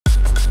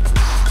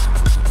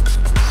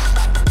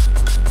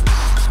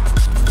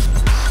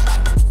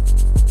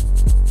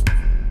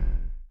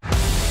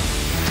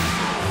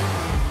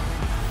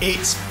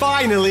It's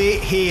finally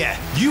here.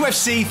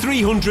 UFC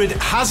 300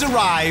 has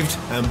arrived,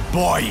 and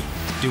boy,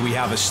 do we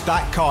have a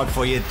stacked card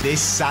for you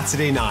this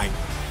Saturday night.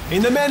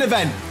 In the main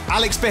event,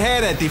 Alex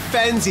Pereira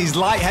defends his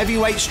light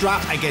heavyweight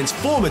strap against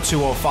former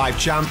 205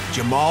 champ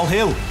Jamal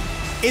Hill.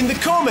 In the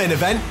co-main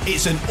event,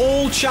 it's an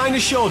all-China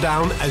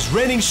showdown as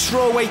reigning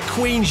strawweight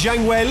queen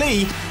Zhang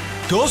Weili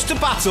goes to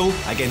battle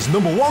against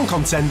number one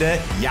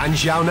contender Yan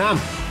Xiaonan.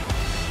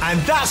 And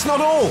that's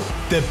not all.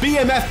 The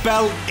BMF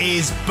belt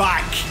is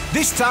back.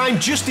 This time,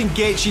 Justin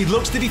Gaethje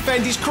looks to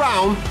defend his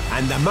crown,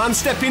 and the man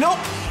stepping up,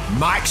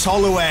 Max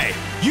Holloway.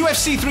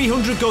 UFC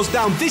 300 goes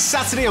down this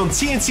Saturday on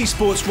TNT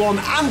Sports 1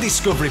 and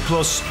Discovery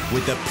Plus,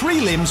 with the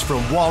prelims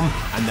from 1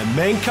 and the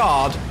main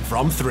card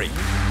from 3.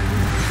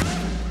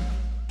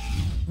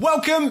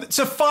 Welcome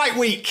to Fight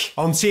Week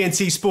on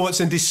TNT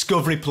Sports and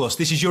Discovery Plus.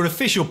 This is your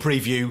official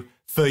preview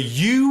for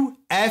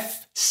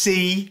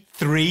UFC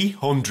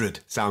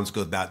 300. Sounds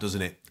good, that,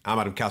 doesn't it? I'm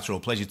Adam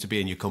Catterall. Pleasure to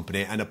be in your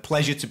company, and a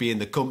pleasure to be in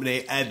the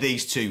company of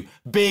these two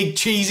big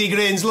cheesy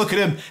grins. Look at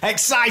them,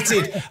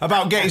 excited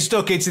about getting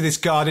stuck into this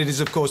card. It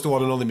is, of course, the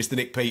one and only Mr.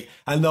 Nick Peet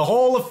and the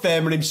Hall of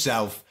Famer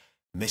himself,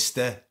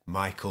 Mr.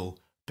 Michael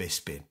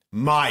Bisping.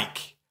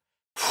 Mike,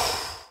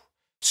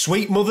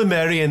 sweet Mother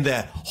Mary and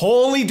the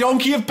Holy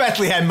Donkey of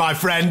Bethlehem, my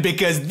friend,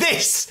 because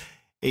this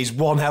is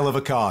one hell of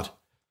a card.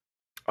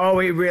 Oh,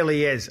 it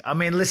really is. I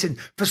mean, listen,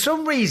 for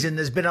some reason,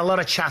 there's been a lot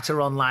of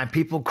chatter online,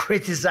 people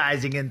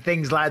criticizing and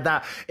things like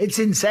that. It's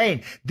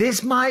insane.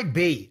 This might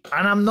be,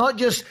 and I'm not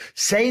just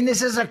saying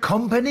this as a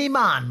company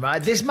man,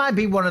 right? This might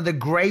be one of the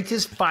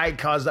greatest fight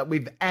cards that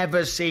we've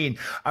ever seen.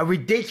 A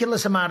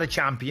ridiculous amount of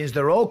champions.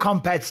 They're all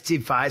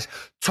competitive fights.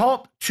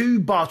 Top to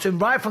bottom,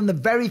 right from the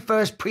very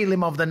first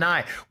prelim of the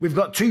night. We've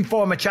got two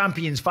former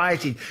champions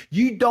fighting.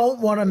 You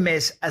don't want to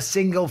miss a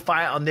single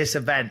fight on this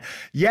event.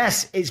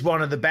 Yes, it's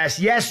one of the best.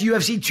 Yes,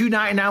 UFC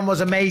 299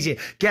 was amazing.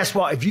 Guess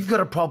what? If you've got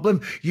a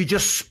problem, you're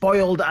just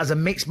spoiled as a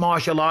mixed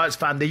martial arts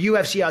fan. The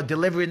UFC are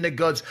delivering the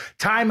goods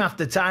time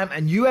after time,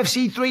 and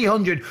UFC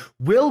 300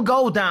 will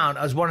go down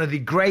as one of the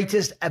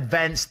greatest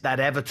events that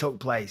ever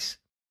took place.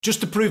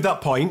 Just to prove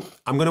that point,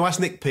 I'm going to ask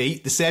Nick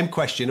Peet the same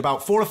question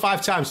about 4 or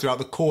 5 times throughout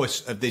the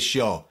course of this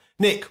show.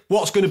 Nick,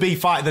 what's going to be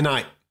fight of the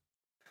night?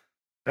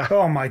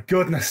 Oh my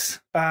goodness.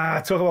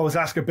 Talk about was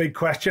ask a big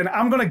question.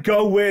 I'm going to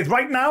go with,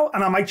 right now,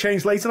 and I might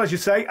change later, as you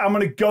say, I'm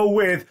going to go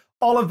with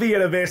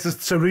Oliveira versus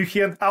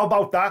Tsarukyan. How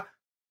about that?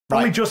 Right.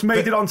 Only just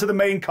made it onto the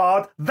main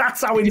card.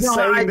 That's how insane this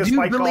fight card is.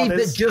 I do believe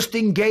that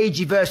Justin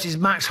Gaethje versus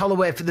Max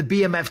Holloway for the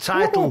BMF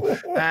title,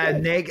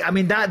 Nick. I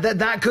mean,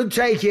 that could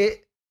take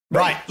it.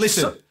 Right,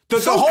 listen. The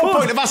whole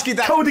point of asking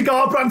that... Cody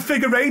Garbrandt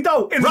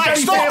Figueiredo in the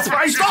very first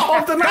fight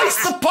of the night.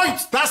 That's the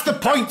point. That's the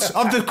point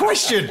of the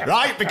question,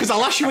 right? Because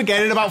I'll ask you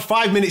again in about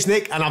 5 minutes,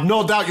 Nick, and I've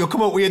no doubt you'll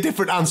come up with a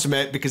different answer,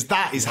 mate, because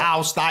that is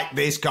how stacked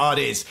this card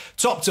is.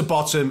 Top to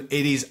bottom,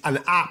 it is an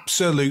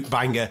absolute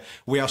banger.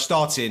 We are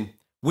starting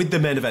with the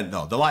main event,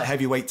 though. The light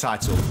heavyweight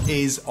title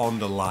is on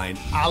the line.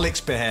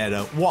 Alex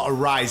Pereira, what a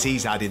rise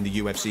he's had in the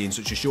UFC in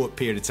such a short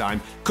period of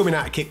time, coming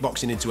out of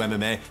kickboxing into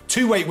MMA,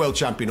 two-weight world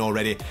champion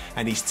already,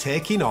 and he's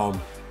taking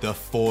on the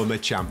former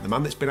champ, the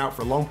man that's been out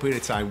for a long period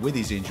of time with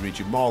his injury,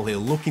 Jamal Hill,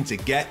 looking to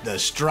get the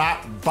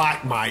strap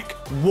back, Mike.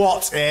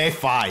 What a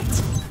fight.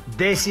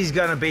 This is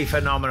going to be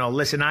phenomenal.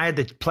 Listen, I had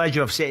the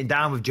pleasure of sitting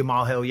down with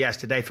Jamal Hill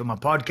yesterday for my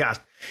podcast.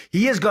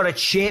 He has got a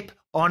chip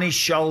on his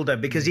shoulder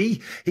because he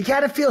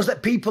kind of feels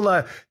that people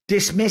are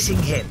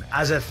dismissing him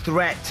as a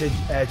threat to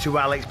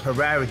Alex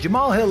Pereira.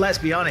 Jamal Hill, let's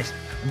be honest,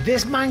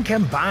 this man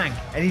can bang.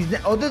 And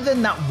he's, other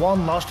than that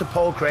one loss to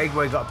Paul Craig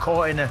where he got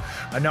caught in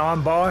an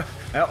arm bar,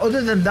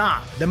 other than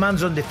that, the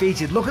man's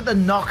undefeated. Look at the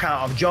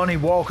knockout of Johnny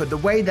Walker, the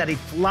way that he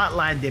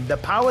flatlined him. The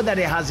power that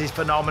he has is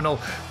phenomenal.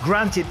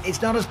 Granted,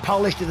 it's not as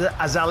polished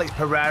as Alex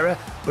Pereira,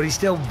 but he's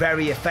still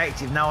very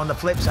effective. Now, on the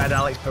flip side,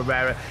 Alex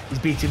Pereira is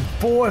beating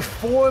 4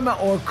 former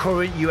or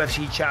current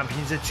UFC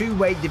champions, a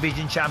two-weight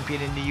division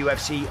champion in the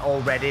UFC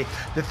already.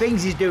 The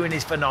things he's doing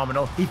is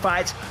phenomenal. He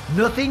fights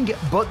nothing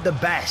but the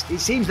best. It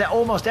seems that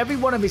almost every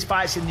one of his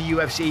fights in the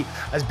UFC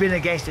has been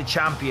against a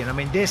champion. I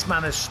mean, this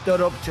man has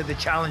stood up to the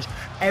challenge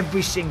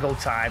every single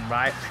time,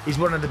 right? He's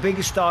one of the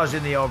biggest stars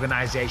in the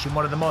organization,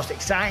 one of the most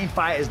exciting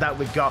fighters that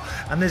we've got,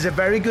 and there's a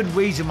very good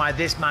reason why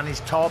this man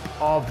is top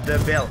of the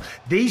bill.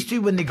 These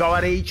two, when they go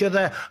at each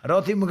other, I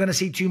don't think we're going to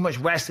see too much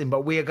wrestling,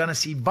 but we are going to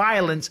see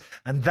violence,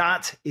 and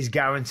that is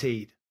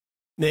guaranteed.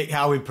 Nick,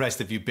 how impressed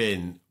have you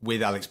been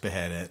with Alex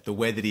Pereira, the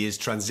way that he has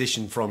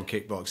transitioned from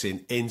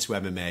kickboxing into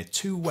MMA,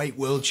 two-weight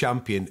world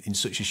champion in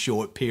such a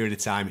short period of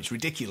time? It's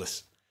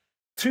ridiculous.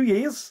 2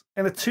 years,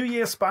 in a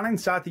 2-year span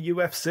inside the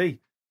UFC,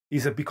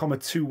 he's become a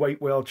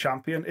two-weight world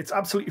champion. It's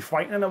absolutely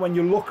frightening. And when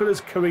you look at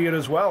his career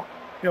as well,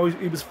 you know,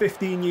 he was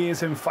 15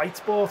 years in fight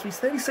sport. He's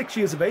 36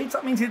 years of age.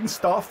 That means he didn't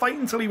start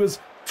fighting until he was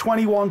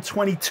 21,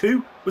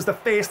 22. Was the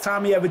first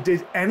time he ever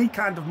did any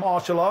kind of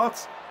martial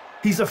arts.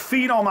 He's a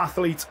phenom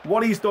athlete.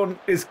 What he's done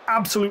is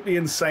absolutely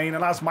insane.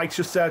 And as Mike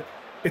just said,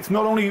 it's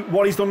not only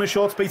what he's done in a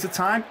short space of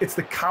time, it's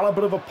the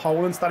caliber of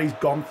opponents that he's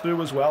gone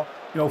through as well.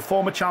 You know,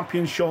 former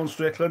champion Sean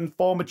Strickland,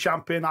 former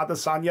champion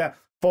Adesanya,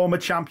 former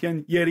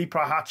champion Yuri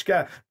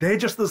Prochazka. They're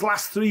just those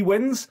last 3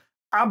 wins.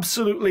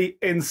 Absolutely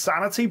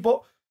insanity.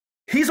 But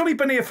he's only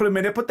been here for a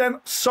minute, but then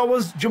so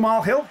has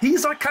Jamal Hill.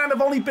 He's kind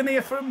of only been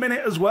here for a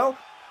minute as well.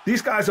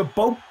 These guys are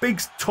both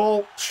big,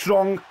 tall,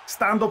 strong,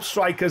 stand-up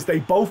strikers. They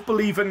both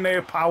believe in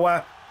their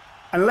power.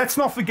 And let's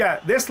not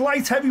forget, this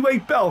light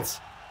heavyweight belt,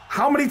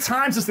 how many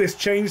times has this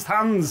changed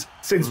hands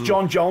since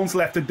John Jones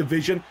left the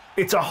division?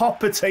 It's a hot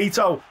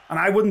potato, and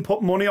I wouldn't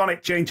put money on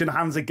it changing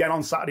hands again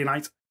on Saturday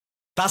night.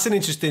 That's an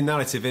interesting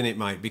narrative, isn't it,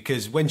 Mike?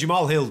 Because when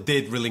Jamal Hill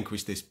did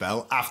relinquish this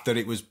belt, after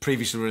it was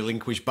previously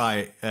relinquished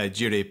by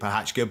Yuri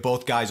Prochazka,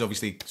 both guys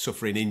obviously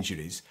suffering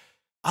injuries,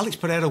 Alex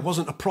Pereira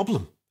wasn't a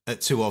problem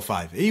at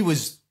 205. He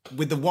was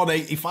with the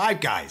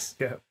 185 guys.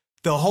 Yeah.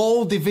 The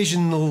whole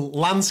divisional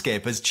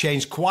landscape has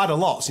changed quite a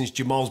lot since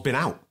Jamal's been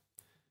out.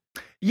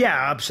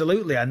 Yeah,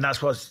 absolutely. And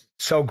that's what's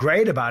so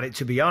great about it,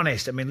 to be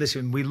honest. I mean,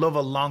 listen, we love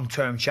a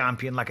long-term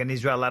champion like an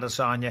Israel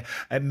Adesanya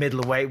at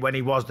middleweight when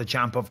he was the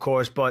champ, of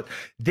course. But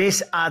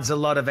this adds a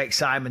lot of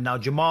excitement. Now,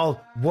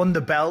 Jamal won the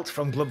belt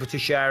from Glover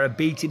Teixeira,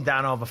 beat him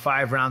down over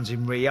 5 rounds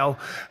in Rio.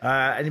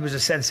 And it was a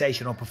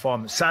sensational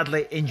performance.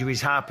 Sadly, injuries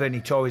happened.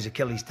 He tore his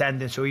Achilles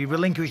tendon, so he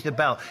relinquished the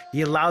belt.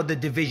 He allowed the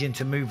division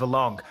to move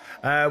along,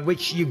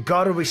 which you've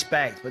got to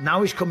respect. But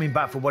now he's coming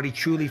back for what he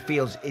truly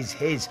feels is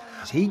his.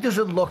 He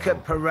doesn't look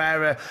at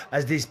Pereira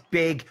as this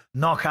big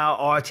knockout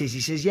artist.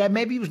 He says, yeah,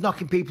 maybe he was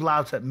knocking people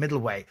out at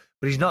middleweight,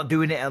 but he's not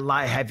doing it at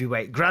light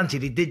heavyweight.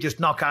 Granted, he did just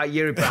knock out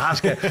Yuri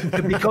Prochazka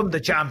to become the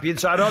champion,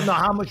 so I don't know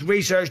how much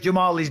research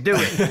Jamal is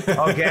doing,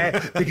 okay?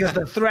 Because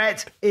the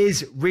threat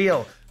is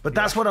real. But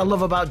that's what I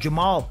love about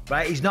Jamal,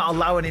 right? He's not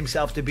allowing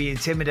himself to be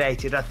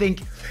intimidated. I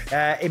think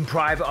in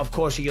private, of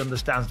course, he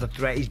understands the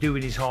threat. He's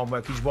doing his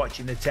homework. He's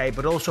watching the tape.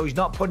 But also, he's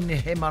not putting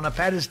him on a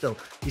pedestal.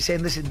 He's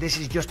saying, listen, this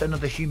is just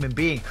another human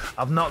being.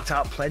 I've knocked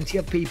out plenty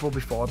of people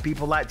before.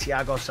 People like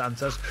Thiago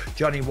Santos,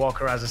 Johnny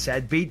Walker, as I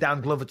said, beat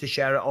down Glover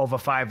Teixeira over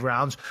 5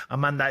 rounds. A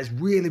man that is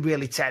really,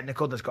 really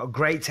technical, that's got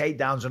great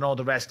takedowns and all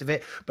the rest of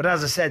it. But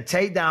as I said,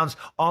 takedowns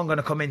aren't going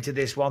to come into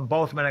this one.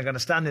 Both men are going to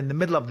stand in the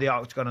middle of the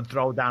octagon and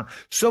throw down.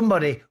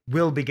 Somebody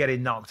will be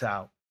getting knocked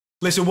out.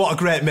 Listen, what a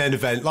great main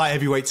event. Light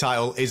heavyweight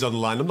title is on the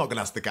line. I'm not going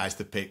to ask the guys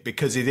to pick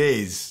because it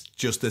is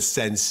just a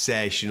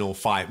sensational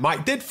fight.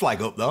 Mike did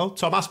flag up, though,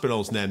 Tom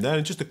Aspinall's name there.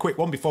 And just a quick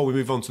one before we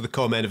move on to the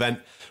co-main event.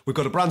 We've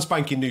got a brand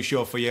spanking new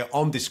show for you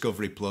on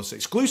Discovery Plus,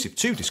 exclusive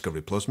to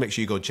Discovery Plus. Make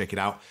sure you go and check it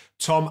out.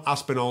 Tom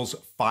Aspinall's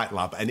Fight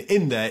Lab. And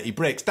in there, he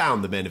breaks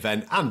down the main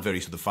event and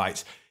various other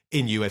fights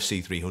in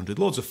UFC 300.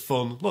 Loads of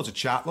fun, loads of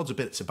chat, loads of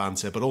bits of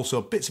banter, but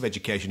also bits of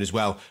education as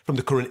well from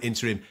the current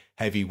interim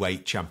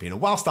heavyweight champion.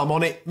 And whilst I'm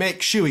on it,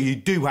 make sure you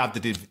do have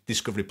the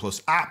Discovery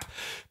Plus app,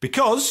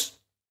 because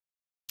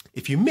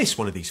if you miss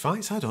one of these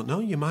fights, I don't know,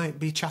 you might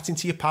be chatting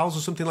to your pals or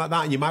something like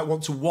that, and you might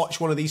want to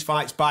watch one of these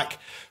fights back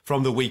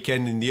from the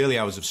weekend in the early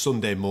hours of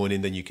Sunday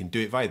morning, then you can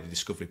do it via the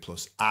Discovery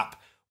Plus app,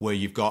 where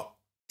you've got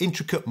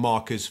intricate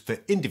markers for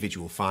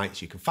individual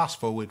fights. You can fast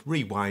forward,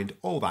 rewind,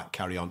 all that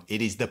carry on.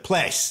 It is the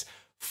place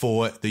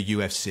for the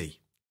UFC.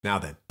 Now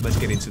then, let's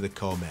get into the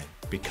co-main,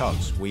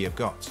 because we have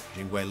got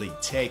Jingwei Li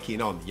taking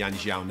on Yan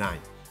Xiaonan.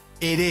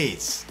 It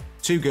is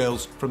 2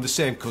 girls from the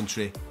same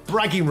country,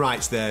 bragging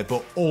rights there,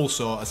 but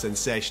also a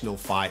sensational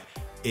fight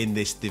in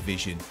this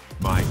division,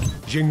 Mike.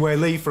 Jingwei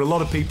Li, for a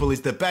lot of people,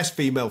 is the best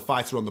female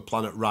fighter on the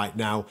planet right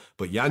now,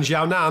 but Yan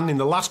Xiaonan, in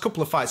the last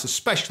couple of fights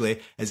especially,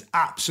 has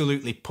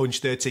absolutely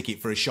punched her ticket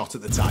for a shot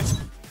at the title.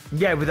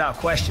 Yeah, without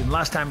question.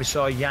 Last time we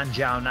saw Yan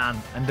Xiaonan,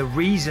 and the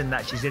reason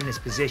that she's in this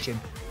position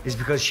is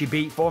because she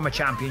beat former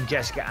champion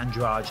Jessica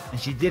Andrade, and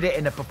she did it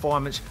in a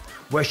performance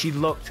where she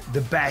looked the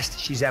best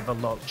she's ever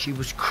looked. She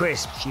was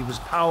crisp, she was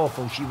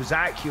powerful, she was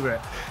accurate.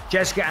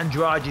 Jessica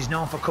Andrade is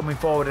known for coming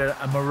forward at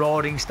a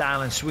marauding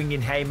style and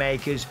swinging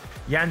haymakers.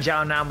 Yan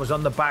Xiaonan was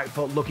on the back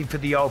foot looking for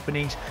the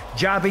openings,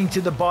 jabbing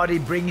to the body,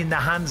 bringing the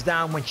hands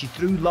down. When she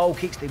threw low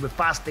kicks, they were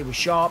fast, they were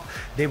sharp,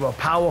 they were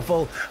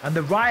powerful. And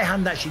the right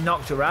hand that she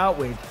knocked her out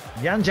with,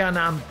 Yan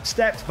Xiaonan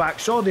stepped back,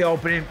 saw the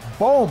opening,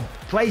 boom,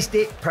 placed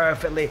it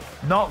perfectly,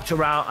 knocked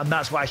her out, and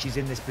that's why she's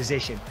in this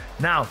position.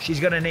 Now, she's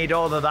going to need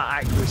all of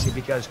that accuracy,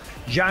 because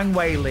Zhang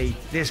Weili,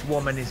 this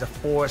woman, is a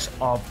force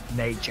of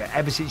nature.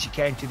 Ever since she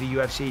came to the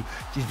UFC,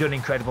 she's done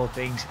incredible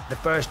things. The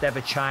first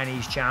ever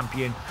Chinese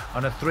champion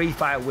on a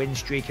 3-fight win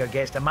streak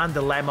against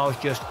Amanda Lemos,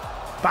 just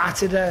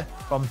battered her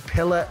from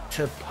pillar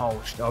to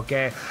post,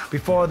 okay?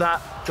 Before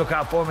that, took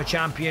out former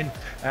champion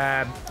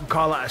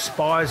Carla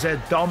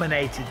Esparza,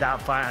 dominated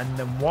that fight, and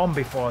then won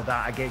before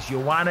that against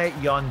Joanna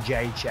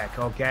Jędrzejczyk,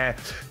 okay?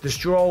 The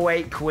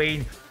strawweight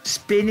queen,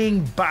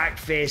 spinning back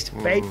fist,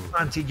 fake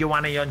planted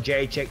Joanna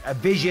Jędrzejczyk, a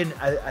vision,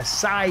 a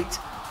sight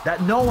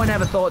that no one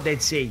ever thought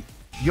they'd see.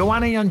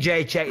 Joanna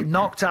Jędrzejczyk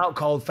knocked out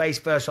cold face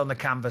first on the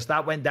canvas.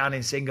 That went down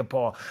in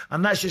Singapore,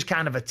 and that's just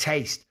kind of a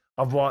taste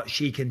of what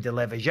she can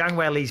deliver. Zhang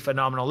Weili's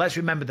phenomenal. Let's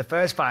remember the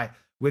first fight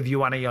with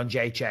Joanna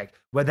Jędrzejczyk,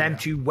 where them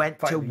two went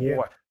to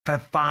war for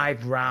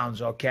 5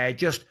 rounds, okay?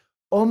 Just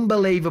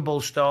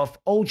unbelievable stuff.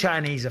 Old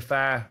Chinese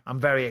affair. I'm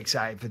very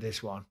excited for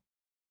this one.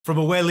 From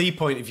a Weili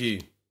point of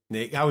view,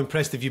 Nick, how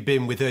impressed have you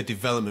been with her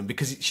development?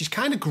 Because she's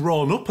kind of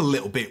grown up a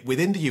little bit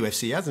within the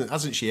UFC,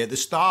 hasn't she? At the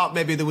start,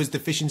 maybe there was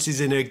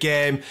deficiencies in her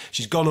game.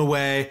 She's gone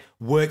away,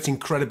 worked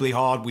incredibly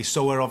hard. We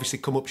saw her obviously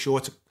come up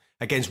short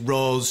against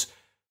Rose.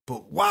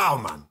 But wow,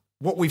 man,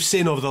 what we've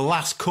seen over the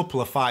last couple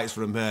of fights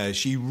from her,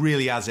 she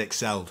really has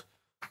excelled.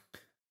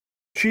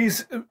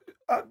 She's,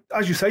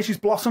 as you say, she's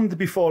blossomed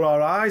before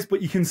our eyes,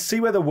 but you can see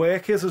where the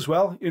work is as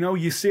well. You know,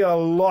 you see a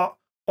lot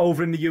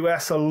over in the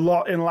US, a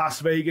lot in Las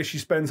Vegas. She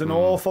spends an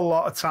awful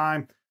lot of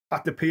time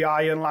at the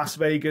PI in Las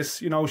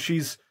Vegas. You know,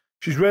 she's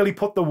really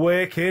put the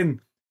work in,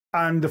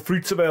 and the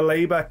fruits of her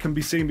labour can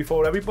be seen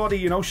before everybody.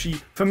 You know,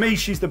 for me,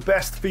 she's the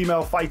best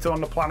female fighter on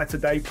the planet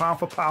today, pound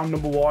for pound,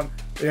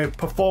 #1.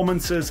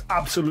 Performances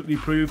absolutely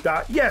proved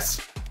that.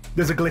 Yes,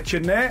 there's a glitch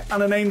in there,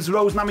 and her name's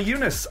Rose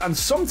Namajunas. And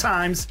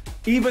sometimes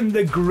even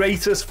the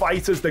greatest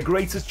fighters, the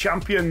greatest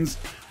champions,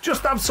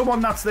 just have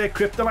someone that's their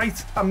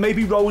kryptonite, and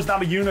maybe Rose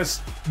Namajunas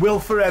will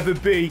forever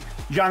be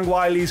Zhang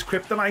Weili's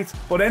kryptonite.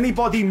 But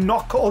anybody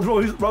not called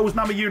Rose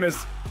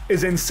Namajunas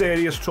is in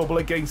serious trouble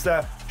against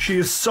her. She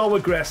is so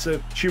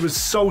aggressive. She was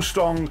so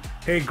strong.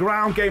 Her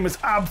ground game has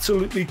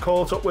absolutely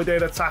caught up with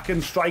her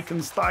attacking,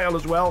 striking style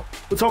as well.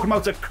 We're talking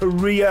about a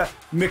career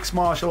mixed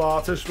martial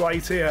artist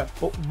right here.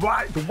 But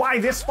why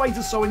this fight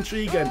is so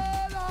intriguing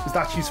is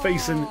that she's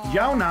facing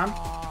Yao Nan,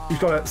 who's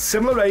got a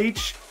similar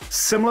age,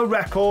 similar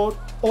record,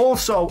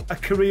 also a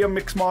career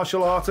mixed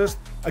martial artist,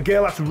 a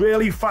girl that's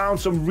really found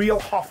some real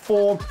hot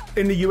form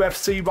in the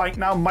UFC right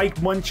now.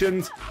 Mike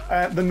mentioned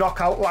the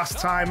knockout last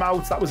time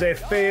out. That was her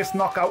first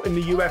knockout in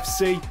the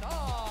UFC.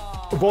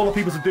 Of all the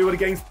people to do it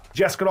against,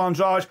 Jessica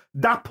Andrade,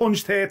 that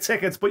punched her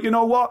tickets. But you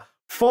know what?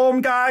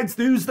 Form guides,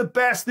 who's the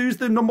best, who's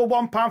the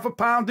 #1 pound for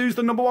pound, who's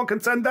the #1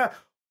 contender,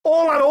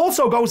 all that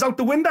also goes out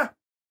the window.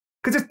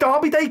 Because it's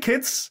Derby Day,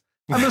 kids.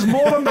 And there's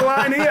more on the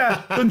line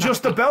here than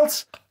just the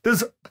belt.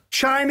 There's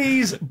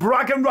Chinese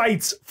bragging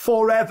rights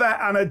forever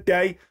and a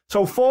day.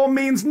 So form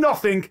means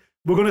nothing.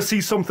 We're going to see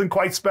something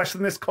quite special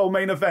in this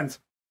co-main event.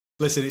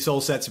 Listen, it's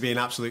all set to be an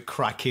absolute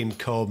cracking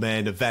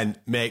co-main event.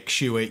 Make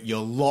sure you're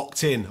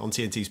locked in on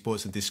TNT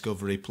Sports and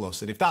Discovery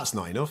Plus. And if that's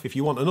not enough, if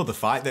you want another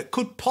fight that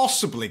could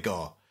possibly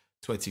go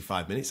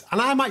 25 minutes,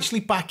 and I'm actually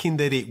backing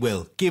that it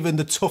will, given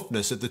the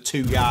toughness of the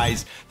two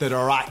guys that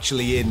are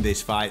actually in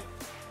this fight.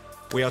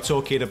 We are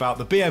talking about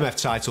the BMF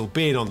title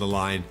being on the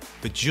line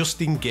for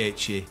Justin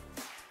Gaethje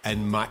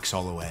and Max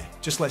Holloway.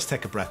 Just let's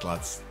take a breath,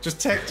 lads. Just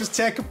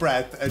take a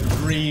breath and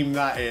dream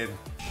that in.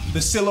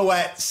 The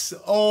silhouettes,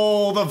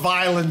 all the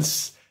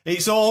violence,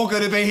 it's all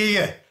going to be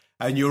here.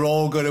 And you're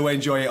all going to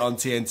enjoy it on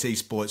TNT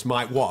Sports.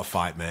 Mike, what a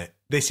fight, mate.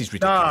 This is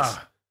ridiculous.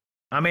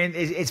 I mean,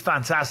 it's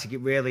fantastic.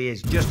 It really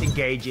is. Justin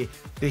Gaethje,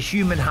 the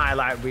human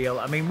highlight reel.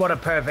 I mean, what a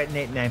perfect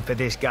nickname for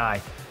this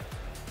guy.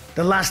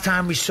 The last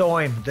time we saw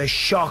him, the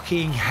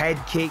shocking head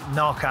kick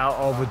knockout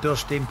over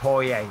Dustin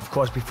Poirier. Of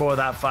course, before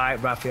that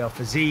fight, Rafael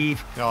Fiziev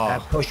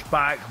pushed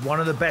back. One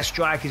of the best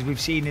strikers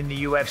we've seen in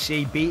the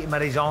UFC. Beat him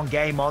at his own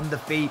game on the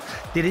feet.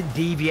 Didn't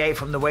deviate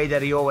from the way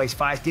that he always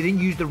fights. Didn't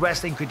use the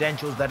wrestling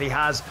credentials that he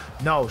has.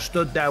 No,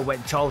 stood there,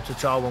 went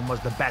toe-to-toe and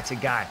was the better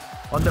guy.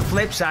 On the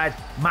flip side,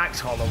 Max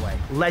Holloway,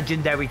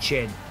 legendary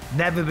chin.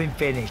 Never been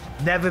finished.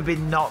 Never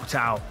been knocked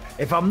out.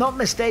 If I'm not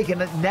mistaken,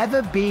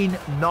 never been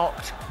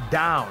knocked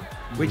down,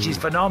 which is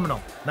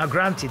phenomenal. Now,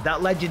 granted,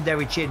 that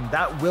legendary chin,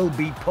 that will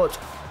be put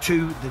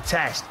to the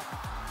test.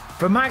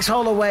 For Max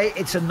Holloway,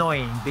 it's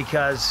annoying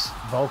because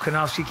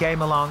Volkanovski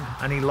came along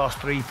and he lost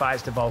 3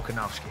 fights to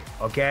Volkanovski,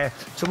 okay?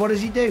 So what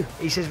does he do?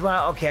 He says,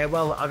 right, okay,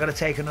 well, I've got to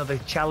take another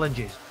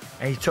challenges.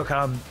 And he took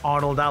on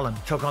Arnold Allen,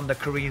 took on the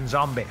Korean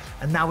Zombie,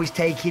 and now he's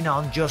taking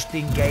on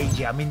Justin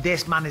Gaethje. I mean,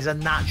 this man is a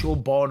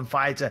natural-born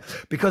fighter.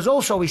 Because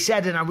also he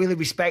said, and I really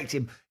respect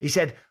him, he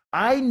said,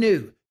 I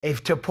knew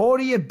if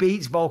Topuria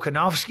beats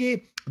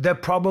Volkanovski, they're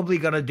probably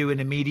going to do an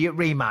immediate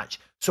rematch.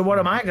 So what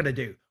am I going to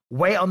do?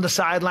 Wait on the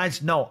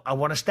sidelines? No, I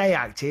want to stay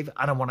active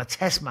and I want to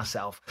test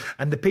myself.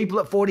 And the people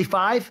at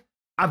 45,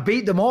 I've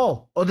beat them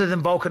all, other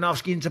than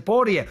Volkanovski and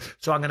Topuria.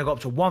 So I'm going to go up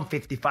to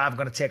 155. I'm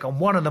going to take on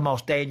one of the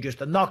most dangerous,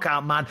 the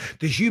knockout man,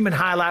 the human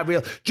highlight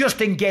reel,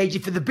 Justin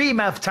Gaethje for the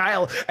BMF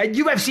title at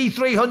UFC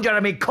 300. I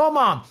mean, come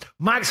on,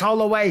 Max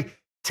Holloway,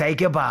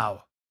 take a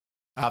bow.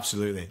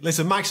 Absolutely.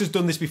 Listen, Max has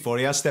done this before.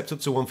 He has stepped up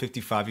to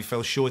 155. He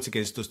fell short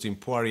against Dustin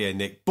Poirier,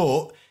 Nick,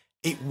 but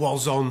it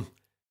was on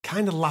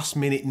kind of last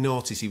minute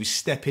notice. He was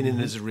stepping in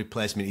as a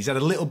replacement. He's had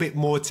a little bit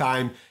more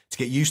time to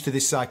get used to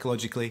this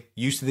psychologically,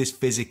 used to this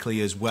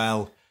physically as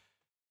well.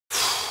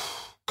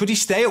 Could he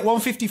stay at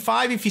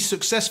 155 if he's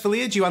successful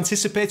here? Do you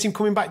anticipate him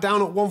coming back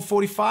down at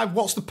 145?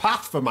 What's the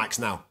path for Max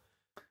now?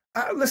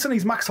 Listen,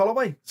 he's Max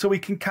Holloway, so he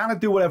can kind of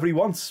do whatever he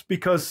wants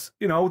because,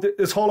 you know,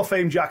 his Hall of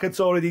Fame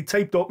jacket's already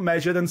taped up,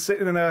 measured, and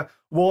sitting in a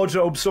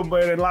wardrobe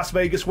somewhere in Las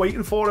Vegas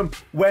waiting for him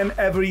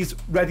whenever he's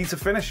ready to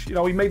finish. You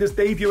know, he made his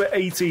debut at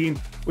 18,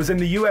 was in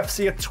the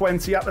UFC at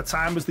 20 at the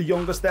time, was the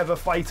youngest ever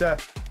fighter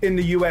in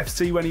the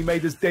UFC when he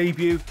made his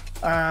debut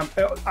at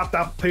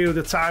that period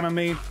of time, I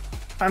mean.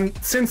 And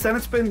since then,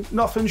 it's been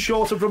nothing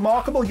short of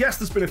remarkable. Yes,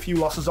 there's been a few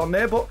losses on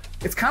there, but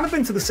it's kind of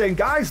been to the same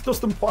guys.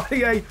 Dustin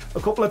Poirier a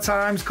couple of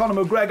times,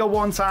 Conor McGregor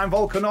one time,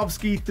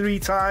 Volkanovski 3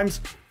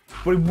 times.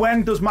 But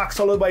when does Max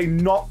Holloway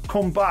not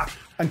come back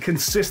and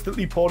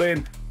consistently put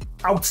in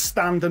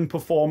outstanding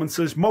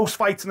performances? Most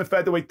fights in the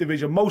featherweight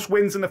division, most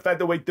wins in the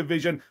featherweight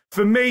division.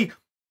 For me,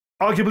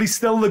 arguably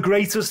still the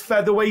greatest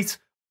featherweight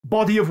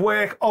body of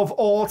work of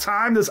all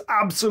time. There's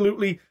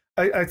absolutely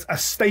a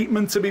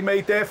statement to be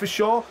made there for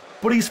sure,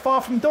 but he's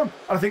far from done.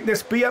 I think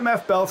this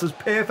BMF belt is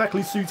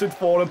perfectly suited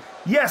for him.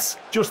 Yes,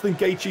 Justin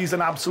Gaethje's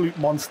an absolute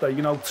monster.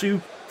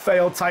 2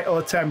 failed title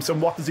attempts,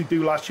 and what does he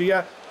do last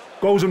year?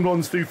 Goes and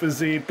runs through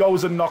Fazid,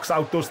 goes and knocks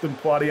out Dustin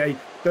Poirier.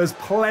 There's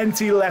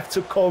plenty left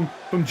to come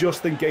from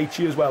Justin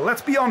Gaethje as well.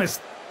 Let's be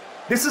honest,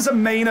 this is a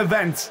main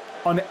event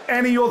on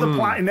any other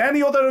in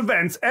any other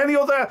event, any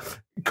other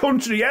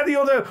country, any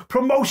other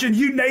promotion,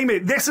 you name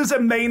it. This is a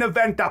main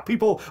event that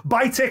people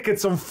buy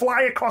tickets and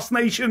fly across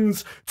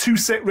nations to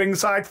sit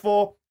ringside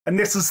for. And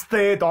this is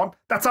third on.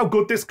 That's how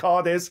good this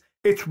card is.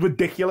 It's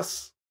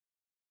ridiculous.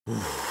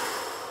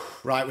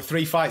 Right, we're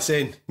 3 fights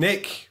in.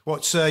 Nick,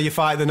 what's your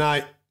fight of the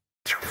night?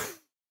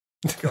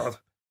 God.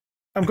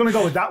 I'm going to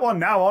go with that one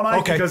now, aren't I?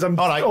 Okay, because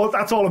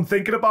that's all I'm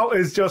thinking about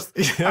is just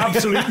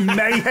absolute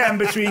mayhem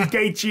between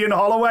Gaethje and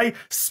Holloway.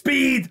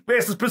 Speed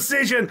versus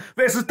precision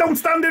versus don't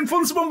stand in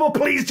front of him, but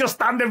please just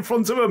stand in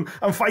front of him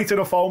and fight in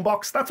a phone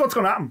box. That's what's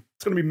going to happen.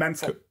 It's going to be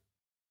mental.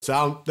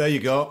 So, there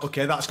you go.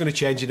 Okay, that's going to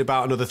change in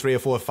about another 3 or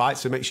 4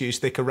 fights, so make sure you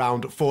stick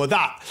around for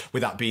that.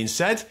 With that being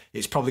said,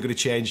 it's probably going to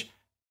change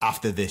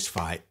after this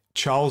fight.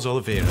 Charles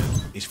Oliveira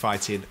is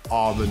fighting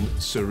Arman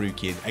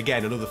Tsarukyan.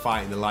 Again, another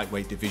fight in the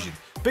lightweight division.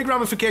 Big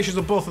ramifications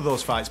on both of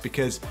those fights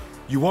because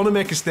you want to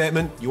make a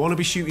statement, you want to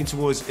be shooting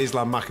towards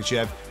Islam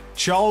Makhachev.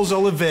 Charles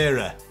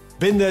Oliveira,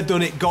 been there,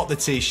 done it, got the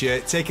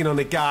t-shirt, taking on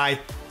a guy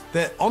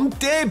that on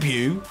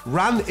debut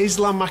ran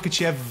Islam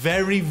Makhachev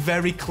very,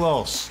 very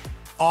close.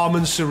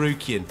 Arman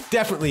Tsarukyan,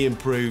 definitely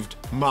improved.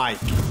 Mike,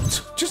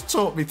 just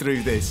talk me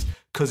through this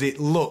because it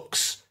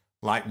looks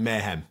like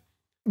mayhem.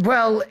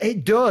 Well,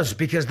 it does,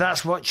 because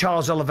that's what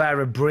Charles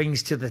Oliveira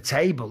brings to the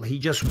table. He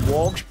just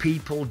walks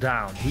people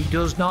down. He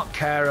does not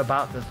care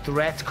about the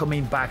threat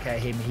coming back at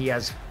him. He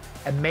has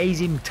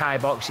amazing Thai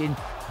boxing,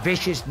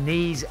 vicious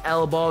knees,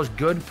 elbows,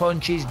 good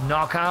punches,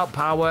 knockout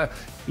power.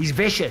 He's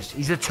vicious.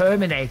 He's a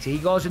Terminator. He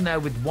goes in there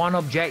with one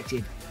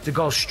objective: to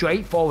go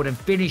straight forward and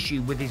finish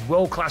you with his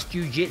world-class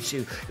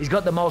jiu-jitsu. He's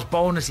got the most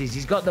bonuses,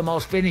 he's got the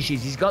most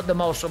finishes, he's got the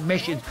most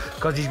submissions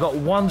because he's got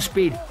one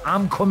speed.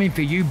 I'm coming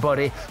for you,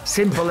 buddy.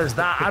 Simple as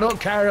that. I don't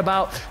care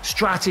about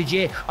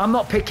strategy. I'm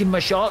not picking my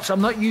shots.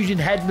 I'm not using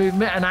head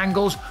movement and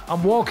angles.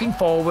 I'm walking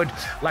forward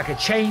like a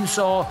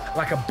chainsaw,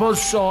 like a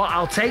buzzsaw.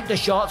 I'll take the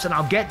shots and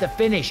I'll get the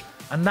finish.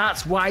 And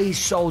that's why he's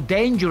so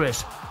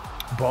dangerous.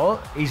 But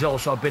he's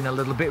also been a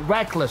little bit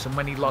reckless, and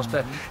when he lost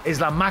to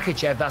Islam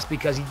Makhachev, that's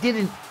because he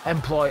didn't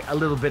employ a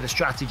little bit of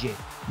strategy.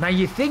 Now,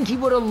 you think he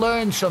would have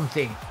learned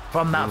something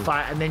from that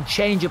fight and then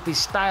change up his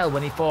style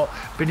when he fought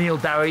Beneil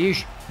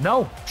Dariush?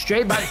 No,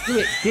 straight back to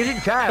it. Didn't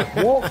care.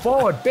 Walk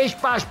forward, bish,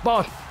 bash,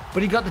 bosh.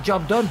 But he got the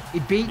job done. He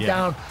beat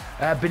down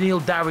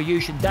Beneil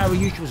Dariush, and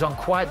Dariush was on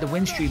quite the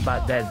win streak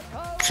back then.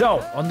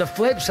 So, on the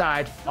flip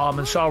side,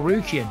 Arman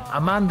Tsarukyan,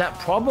 a man that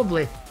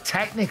probably,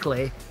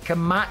 technically,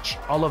 can match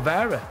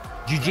Oliveira.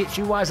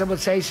 Jiu-jitsu wise, I would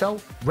say so.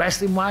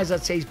 Wrestling wise,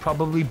 I'd say he's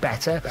probably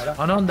better.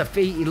 And on the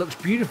feet, he looks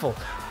beautiful.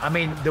 I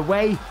mean, the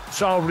way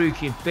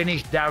Tsarukyan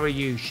finished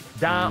Dariush,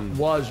 that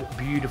was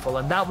beautiful.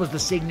 And that was the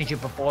signature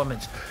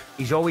performance.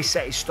 He's always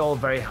set his stall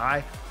very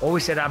high.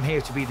 Always said, I'm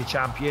here to be the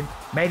champion.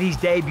 Made his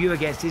debut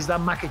against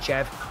Islam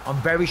Makhachev on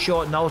very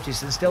short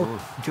notice and still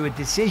to a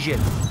decision.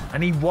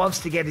 And he wants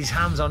to get his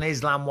hands on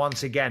Islam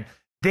once again.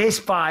 This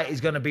fight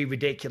is going to be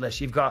ridiculous.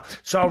 You've got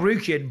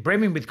Tsarukyan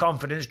brimming with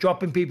confidence,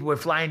 dropping people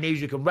with flying knees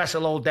who can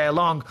wrestle all day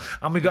long.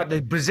 And we've got the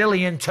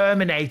Brazilian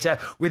Terminator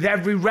with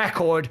every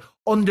record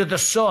under the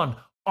sun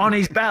on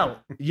his belt.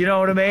 You know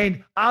what I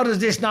mean? How does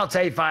this not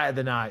take fight of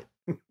the night?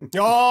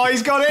 Oh,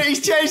 he's got it.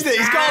 He's changed it.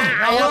 He's gone.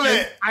 I love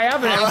it. I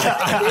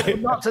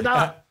haven't. Not to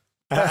that.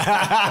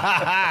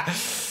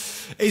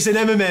 It's an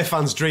MMA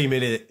fan's dream,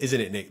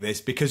 isn't it, Nick, this?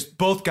 Because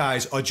both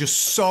guys are just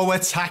so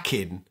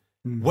attacking.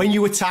 When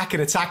you attack,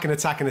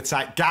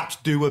 gaps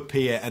do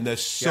appear, and they're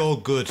so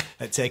good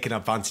at taking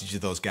advantage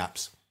of those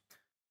gaps.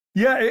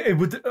 Yeah, it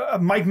would.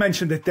 Mike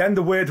mentioned it then,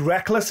 the word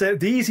reckless.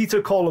 It's easy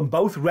to call them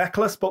both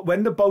reckless, but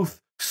when they're both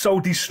so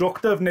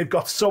destructive and they've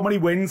got so many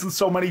wins and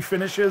so many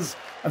finishes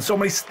and so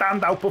many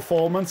standout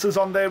performances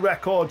on their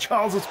record,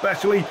 Charles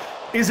especially,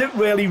 is it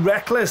really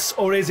reckless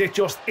or is it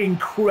just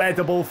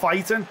incredible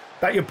fighting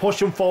that you're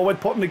pushing forward,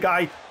 putting the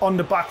guy on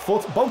the back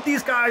foot? Both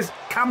these guys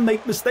can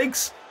make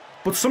mistakes,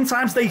 but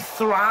sometimes they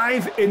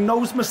thrive in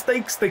those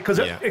mistakes because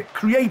it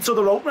creates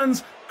other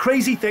openings.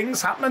 Crazy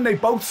things happening. They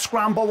both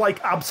scramble like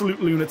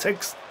absolute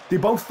lunatics. They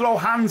both throw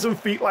hands and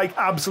feet like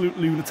absolute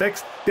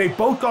lunatics. They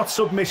both got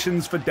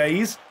submissions for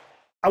days.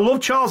 I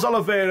love Charles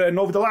Oliveira, and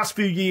over the last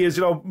few years,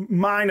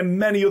 mine and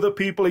many other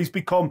people,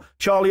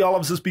 Charlie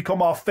Olives has become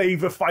our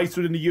favourite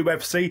fighter in the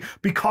UFC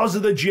because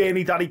of the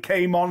journey that he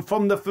came on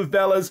from the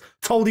favelas,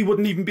 told he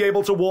wouldn't even be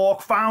able to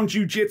walk, found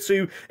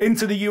jiu-jitsu,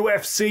 into the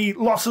UFC,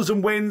 losses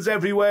and wins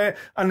everywhere,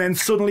 and then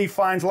suddenly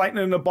finds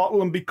lightning in a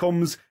bottle and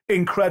becomes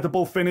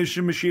incredible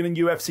finishing machine and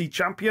UFC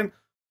champion.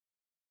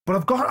 But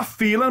I've got a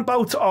feeling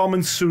about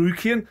Arman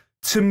Tsarukyan.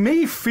 To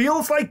me,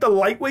 feels like the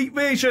lightweight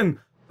version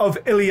of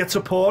Ilia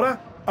Topuria.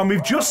 And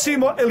we've just seen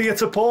what Ilia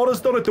Topuria's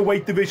done at the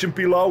weight division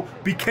below,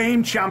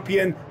 became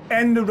champion,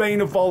 end the reign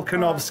of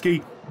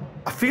Volkanovski.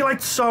 I feel like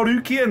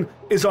Tsarukyan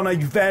is on a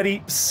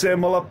very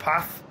similar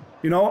path,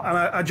 and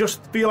I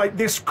just feel like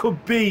this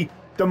could be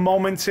the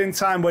moment in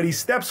time where he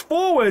steps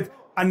forward,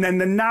 and then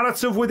the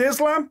narrative with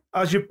Islam,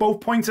 as you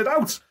both pointed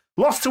out,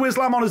 lost to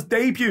Islam on his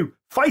debut.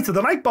 Fight of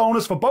the night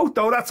bonus for both,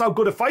 though. That's how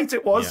good a fight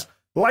it was.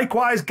 Yeah.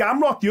 Likewise,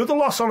 Gamrot, the other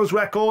loss on his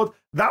record,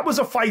 that was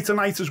a fight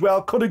tonight as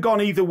well. Could have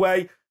gone either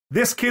way.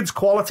 This kid's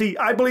quality,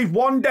 I believe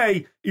one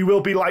day he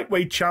will be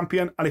lightweight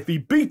champion. And if he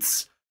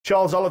beats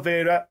Charles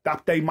Oliveira,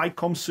 that day might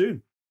come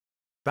soon.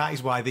 That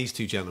is why these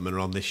two gentlemen are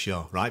on this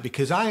show, right?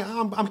 Because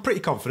I'm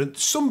pretty confident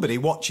somebody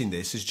watching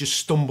this has just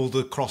stumbled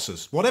across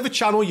us. Whatever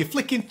channel you're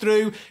flicking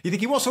through, you're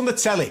thinking, what's on the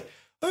telly?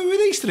 Oh, are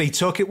these three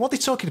talking? What are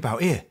they talking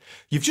about here?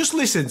 You've just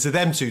listened to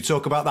them two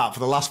talk about that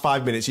for the last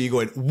 5 minutes. And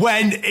you're going,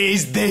 when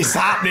is this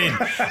happening?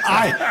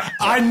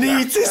 I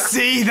need to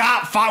see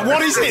that fight.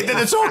 What is it that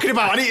they're talking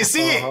about? I need to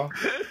see it.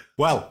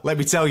 Well, let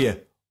me tell you,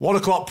 1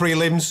 o'clock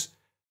prelims,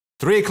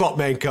 3 o'clock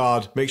main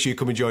card. Make sure you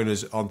come and join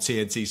us on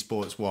TNT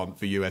Sports 1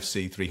 for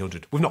UFC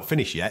 300. We've not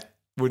finished yet.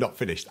 We're not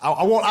finished.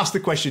 I won't ask the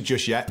question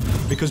just yet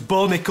because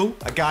Bo Nickel,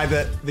 a guy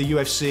that the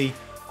UFC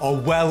are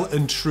well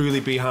and truly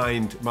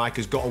behind, Mike,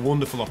 has got a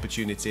wonderful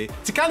opportunity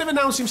to kind of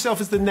announce himself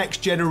as the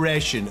next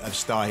generation of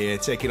star here,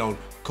 taking on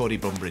Cody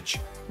Bumbridge.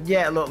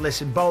 Yeah, look,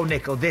 listen, Bo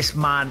Nickel, this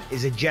man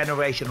is a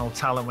generational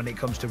talent when it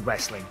comes to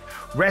wrestling.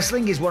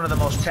 Wrestling is one of the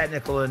most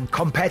technical and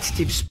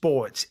competitive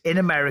sports in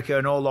America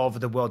and all over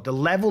the world. The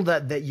level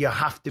that you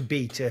have to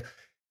be to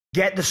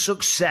get the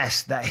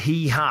success that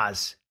he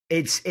has,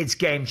 it's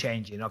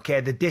game-changing,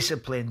 okay? The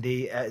discipline,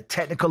 the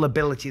technical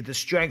ability, the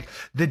strength,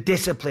 the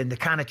discipline, the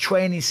kind of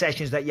training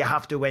sessions that you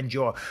have to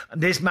endure. And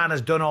this man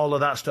has done all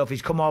of that stuff.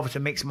 He's come over to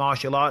mixed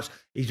martial arts.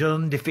 He's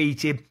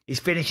undefeated. He's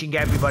finishing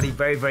everybody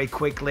very, very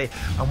quickly.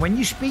 And when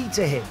you speak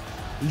to him,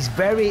 he's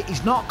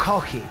not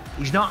cocky.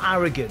 He's not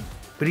arrogant,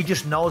 but he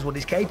just knows what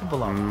he's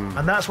capable of.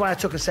 And that's why I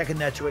took a second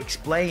there to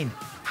explain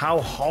how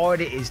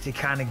hard it is to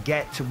kind of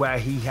get to where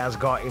he has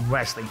got in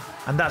wrestling.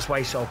 And that's why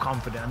he's so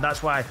confident. And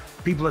that's why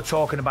people are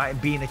talking about him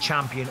being a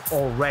champion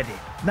already.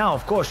 Now,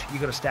 of course, you've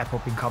got to step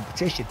up in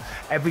competition.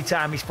 Every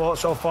time he's fought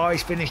so far,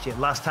 he's finished it.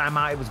 Last time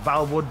out, it was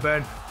Val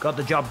Woodburn, got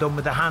the job done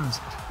with the hands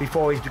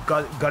before he's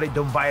got it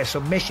done via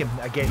submission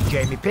against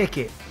Jamie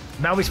Pickett.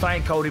 Now he's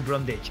fighting Cody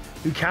Brundage,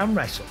 who can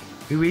wrestle,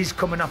 who is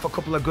coming off a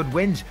couple of good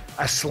wins.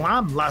 A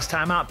slam last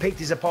time out, picked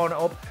his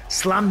opponent up,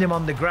 slammed him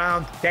on the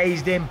ground,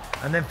 dazed him,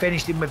 and then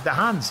finished him with the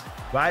hands,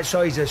 right?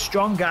 So he's a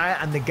strong guy,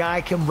 and the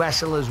guy can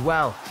wrestle as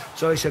well.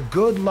 So it's a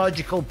good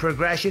logical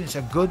progression. It's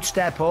a good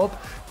step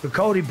up. For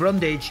Cody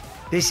Brundage,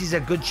 this is a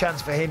good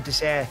chance for him to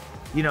say,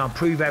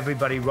 prove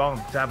everybody wrong,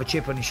 to have a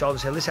chip on his shoulder,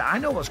 say, listen, I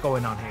know what's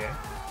going on here.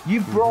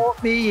 You've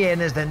brought me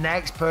in as the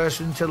next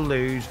person to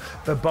lose,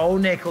 for Bo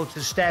Nickel to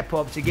step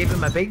up, to give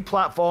him a big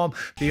platform,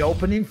 the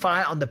opening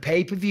fight on the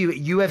pay-per-view at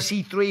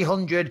UFC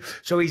 300,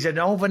 so he's an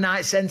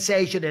overnight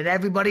sensation and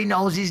everybody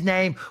knows his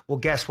name. Well,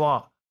 guess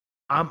what?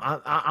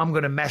 I'm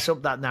going to mess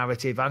up that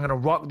narrative. I'm going to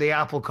rock the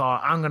apple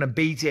cart. I'm going to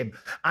beat him.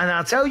 And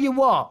I'll tell you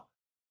what,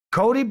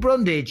 Cody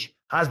Brundage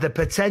has the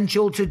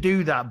potential to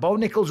do that. Bo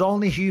Nickel's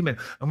only human,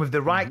 and with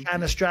the right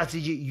kind of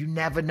strategy, you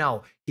never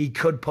know. He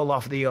could pull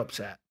off the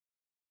upset.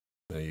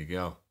 There you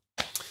go.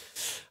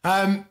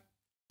 On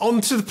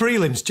to the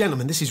prelims.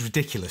 Gentlemen, this is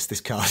ridiculous, this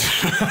card.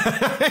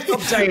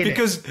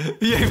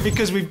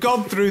 because we've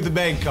gone through the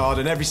main card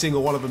and every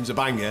single one of them's a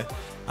banger.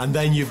 And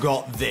then you've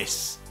got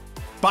this.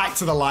 Back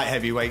to the light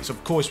heavyweights.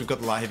 Of course, we've got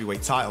the light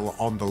heavyweight title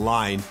on the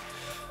line.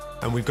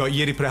 And we've got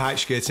Jiri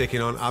Prochazka taking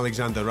on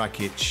Alexander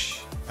Rakic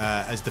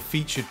as the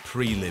featured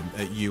prelim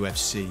at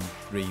UFC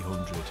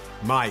 300.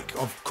 Mike,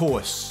 of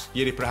course,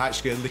 Jiri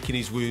Prochazka licking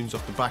his wounds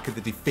off the back of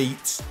the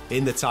defeat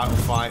in the title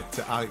fight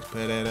to Alex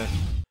Pereira.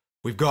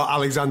 We've got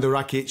Alexander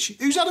Rakic,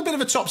 who's had a bit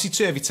of a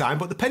topsy-turvy time,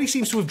 but the penny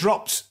seems to have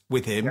dropped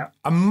with him. Yeah.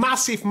 A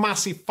massive,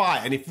 massive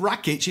fight. And if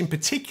Rakic in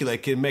particular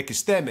can make a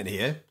statement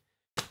here,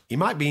 he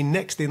might be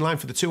next in line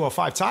for the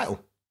 205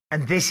 title.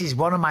 And this is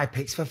one of my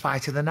picks for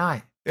Fight of the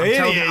Night.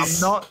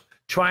 I'm not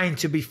trying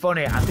to be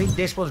funny. I think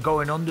this one's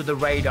going under the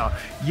radar.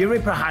 Jiri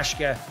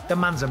Prochazka, the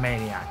man's a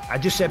maniac. I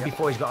just said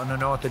before he's got an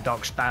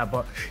unorthodox style,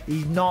 but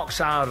he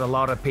knocks out a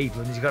lot of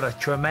people, and he's got a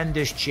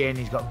tremendous chin.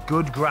 He's got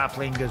good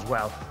grappling as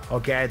well.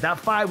 Okay, that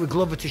fight with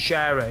Glover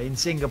Teixeira in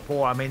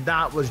Singapore, I mean,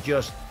 that was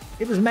just,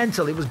 it was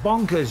mental. It was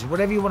bonkers,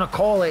 whatever you want to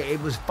call it. It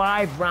was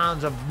 5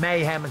 rounds of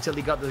mayhem until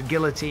he got the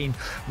guillotine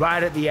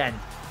right at the end.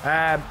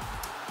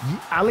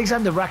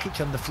 Alexander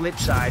Rakic, on the flip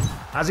side,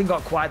 hasn't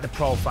got quite the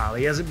profile.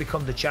 He hasn't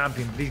become the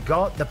champion, but he's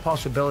got the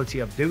possibility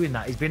of doing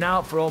that. He's been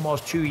out for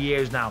almost 2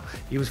 years now.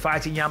 He was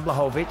fighting Jan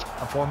Blachowicz,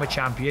 a former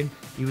champion.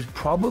 He was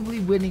probably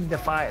winning the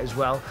fight as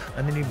well,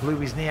 and then he blew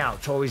his knee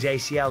out, tore his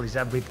ACL. He's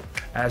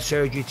had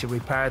surgery to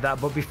repair that.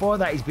 But before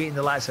that, he's beaten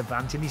the likes of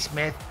Anthony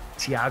Smith,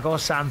 Thiago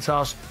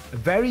Santos, a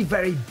very,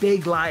 very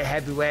big light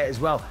heavyweight as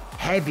well.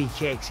 Heavy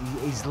kicks.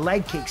 His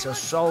leg kicks are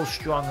so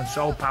strong and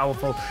so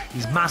powerful.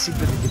 He's massive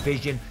for the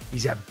division.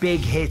 He's a big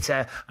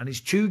hitter. And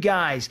it's two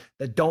guys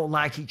that don't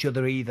like each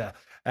other either.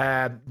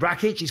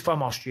 Rakic is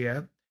from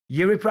Austria.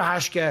 Yuri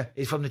Prochazka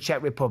is from the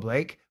Czech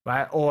Republic,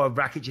 right? Or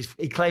Rakic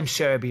he claims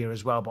Serbia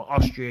as well, but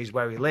Austria is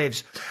where he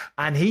lives.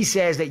 And he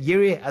says that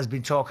Yuri has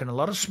been talking a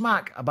lot of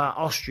smack about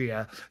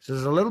Austria. So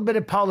there's a little bit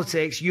of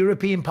politics,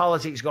 European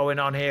politics going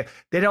on here.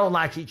 They don't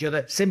like each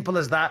other. Simple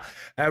as that.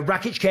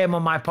 Rakic came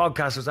on my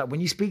podcast. I was like,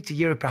 when you speak to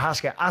Yuri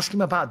Prochazka, ask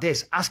him about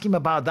this, ask him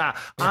about that.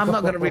 I'm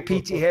not going to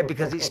repeat it here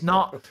because it's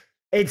not...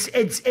 It's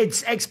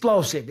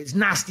explosive. It's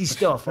nasty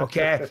stuff,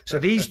 okay? So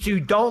these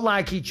two don't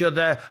like each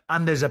other,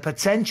 and there's a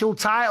potential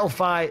title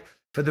fight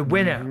for the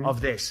winner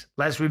of this.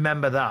 Let's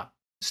remember that.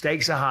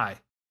 Stakes are high.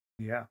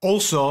 Yeah.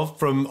 Also,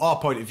 from our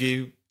point of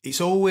view,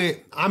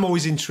 I'm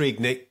always intrigued,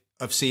 Nick,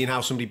 of seeing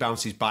how somebody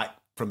bounces back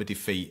from a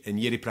defeat. And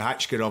Yuri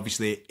Prochazka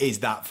obviously is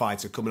that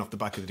fighter coming off the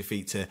back of the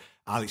defeat to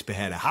Alex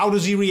Pereira. How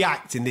does he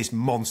react in this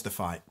monster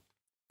fight?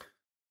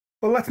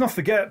 Well, let's not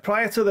forget,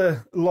 prior to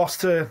the loss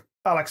to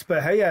Alex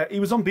Pereira, he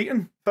was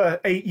unbeaten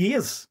for 8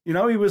 years. You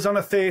know, he was on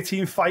a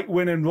 13-fight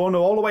winning run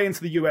all the way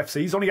into the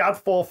UFC. He's only had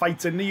 4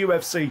 fights in the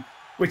UFC,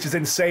 which is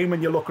insane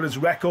when you look at his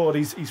record.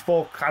 He's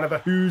fought kind of a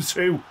who's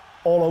who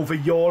all over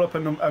Europe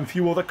and a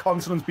few other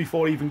continents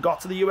before he even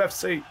got to the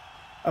UFC.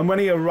 And when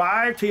he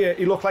arrived here,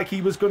 he looked like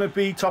he was going to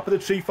be top of the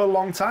tree for a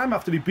long time.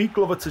 After he beat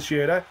Glover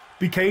Teixeira,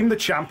 became the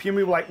champion,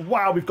 we were like,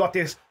 wow, we've got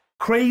this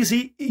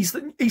crazy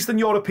Eastern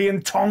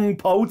European Tong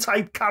Po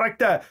type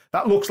character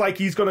that looks like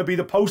he's going to be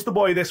the poster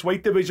boy of this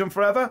weight division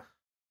forever.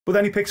 But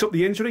then he picks up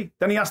the injury.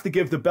 Then he has to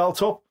give the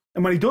belt up.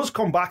 And when he does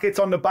come back, it's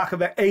on the back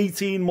of an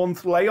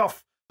 18-month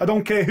layoff. I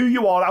don't care who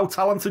you are, how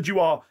talented you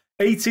are.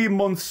 18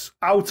 months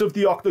out of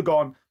the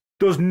octagon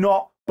does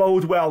not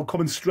bode well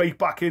coming straight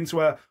back into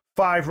a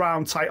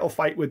 5-round title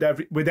fight with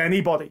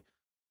anybody.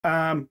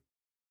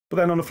 But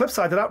then on the flip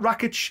side of that,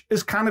 Rakic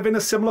is kind of in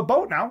a similar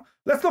boat now.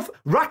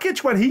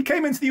 Rakic, when he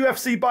came into the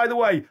UFC, by the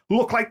way,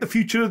 looked like the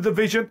future of the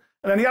division.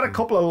 And then he had a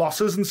couple of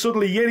losses, and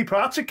suddenly Yuri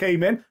Prochazka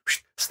came in,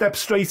 stepped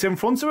straight in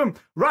front of him.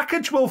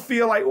 Rakic will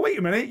feel like, wait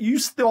a minute, you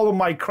stole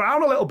my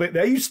crown a little bit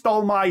there. You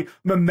stole my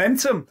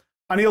momentum.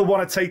 And he'll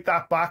want to take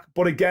that back.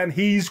 But again,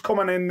 he's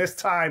coming in this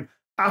time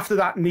after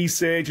that knee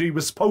surgery. He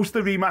was supposed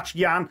to rematch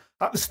Jan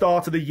at the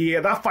start of the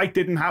year. That fight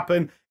didn't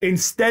happen.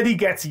 Instead, he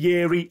gets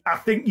Yuri. I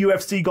think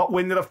UFC got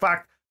wind of the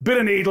fact, bit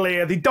of needle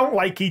here, they don't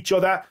like each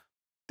other.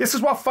 This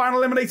is what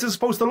Final Eliminator is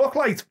supposed to look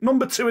like.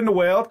 Number 2 in the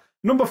world,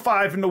 number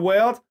 5 in the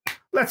world.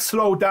 Let's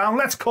slow down,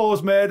 let's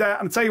cause murder.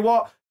 And I tell you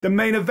what, the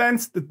main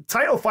event, the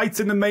title fight's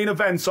in the main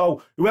event.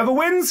 So whoever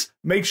wins,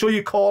 make sure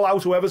you call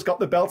out whoever's got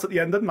the belt at the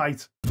end of the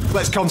night.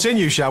 Let's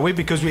continue, shall we?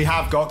 Because we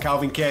have got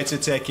Calvin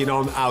Kattar taking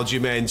on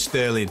Aljamain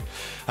Sterling.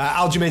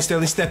 Aljamain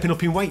Sterling stepping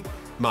up in weight,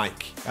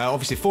 Mike.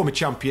 Obviously, former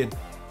champion.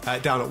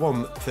 Down at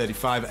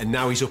 135, and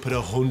now he's up at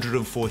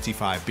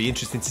 145. Be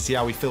interesting to see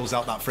how he fills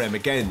out that frame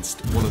against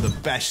one of the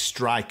best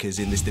strikers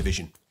in this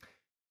division.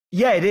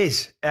 Yeah, it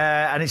is,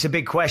 and it's a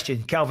big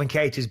question. Calvin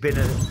Kattar's been,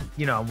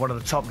 one of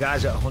the top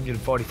guys at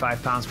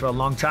 145 pounds for a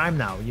long time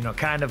now. You know,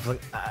 kind of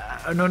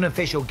an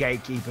unofficial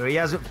gatekeeper. He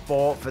hasn't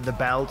fought for the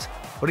belt,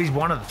 but he's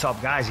one of the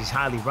top guys. He's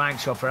highly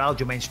ranked. So for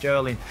Aljamain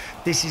Sterling,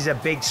 this is a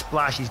big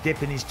splash. He's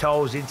dipping his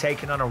toes in,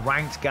 taking on a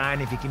ranked guy,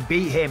 and if he can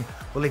beat him,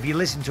 well, if you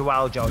listen to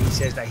Aljo, he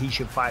says that he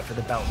should fight for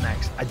the belt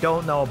next. I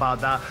don't know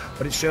about that,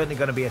 but it's certainly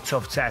going to be a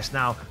tough test.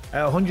 Now,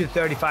 at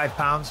 135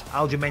 pounds,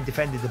 Aljamain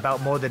defended the belt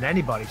more than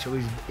anybody, so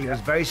he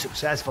was very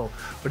successful,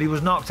 but he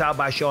was knocked out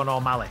by Sean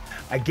O'Malley.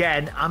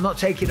 Again, I'm not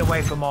taking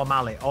away from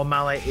O'Malley.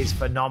 O'Malley is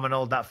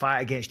phenomenal. That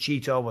fight against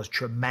Cheeto was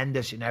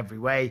tremendous in every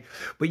way,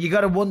 but you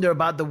got to wonder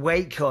about the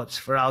weight cuts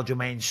for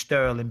Aljamain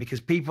Sterling, because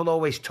people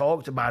always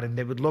talked about him.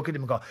 They would look at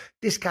him and go,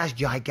 this guy's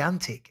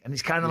gigantic, and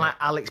it's kind of like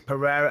Alex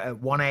Pereira at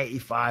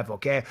 185.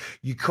 Okay,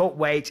 you cut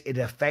weight, it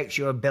affects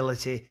your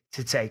ability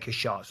to take a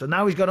shot. So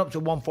now he's gone up to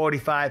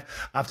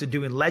 145 after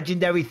doing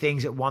legendary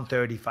things at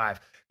 135.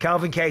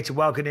 Calvin Kattar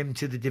welcomed him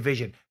to the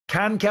division.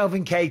 Can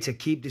Calvin Kattar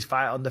keep this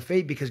fight on the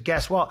feet? Because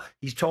guess what?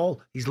 He's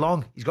tall, he's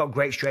long, he's got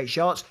great straight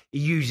shots, he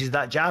uses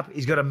that jab,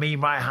 he's got a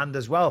mean right hand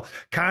as well.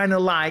 Kind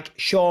of like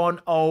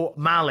Sean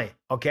O'Malley.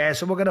 Okay,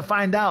 so we're going to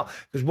find out.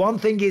 Because one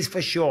thing is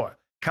for sure,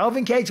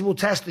 Calvin Kattar will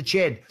test the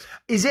chin.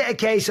 Is it a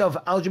case of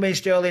Aljamain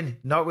Sterling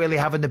not really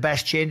having the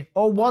best chin,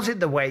 or was it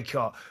the weight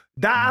cut?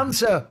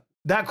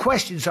 That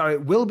question,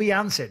 will be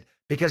answered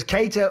because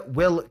Kattar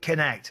will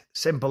connect.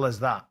 Simple as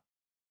that.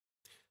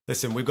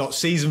 Listen, we've got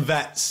seasoned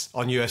vets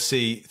on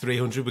UFC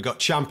 300. We've got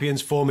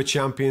champions, former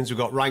champions. We've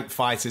got ranked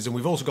fighters, and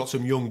we've also got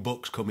some young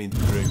bucks coming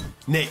through.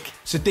 Nick,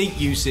 Sadiq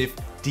Youssef,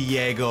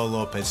 Diego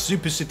Lopez.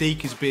 Super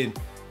Sadiq has been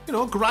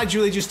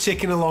gradually just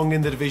ticking along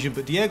in the division.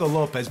 But Diego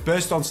Lopez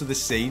burst onto the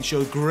scene,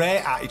 showed great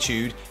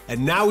attitude,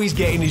 and now he's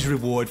getting his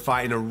reward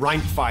fighting a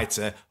ranked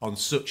fighter on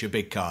such a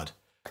big card.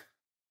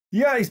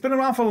 Yeah, he's been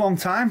around for a long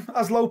time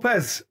as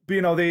Lopez.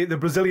 The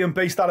Brazilian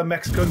based out of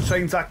Mexico and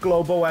trains at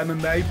Globo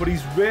MMA, but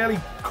he's really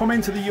come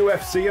into the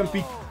UFC and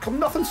become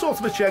nothing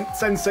sort of a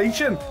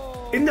sensation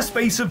in the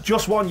space of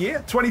just 1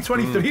 year.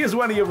 2023 is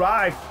when he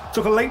arrived.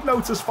 Took a late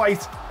notice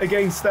fight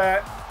against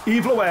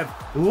Evloev.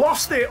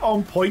 Lost it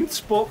on points,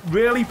 but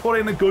really put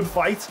in a good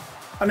fight.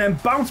 And then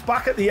bounced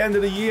back at the end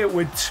of the year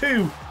with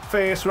 2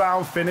 first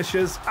round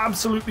finishes.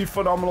 Absolutely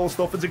phenomenal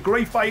stuff. It's a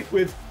great fight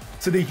with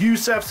Sadiq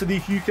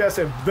Youssef,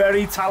 a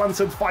very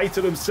talented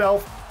fighter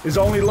himself. His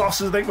only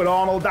losses, I think, with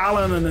Arnold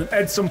Allen and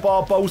Edson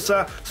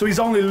Barbosa. So he's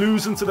only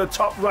losing to the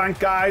top-ranked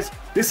guys.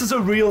 This is a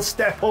real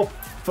step up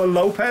for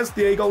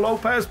Diego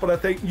Lopez. But I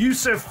think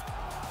Youssef,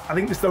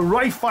 it's the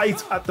right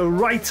fight at the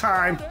right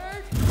time.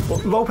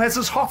 But Lopez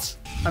is hot,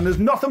 and there's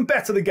nothing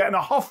better than getting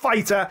a hot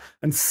fighter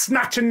and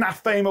snatching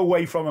that fame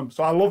away from him.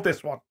 So I love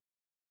this one.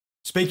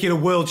 Speaking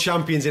of world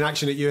champions in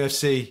action at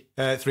UFC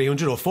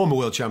 300, or former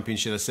world champions,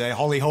 should I say,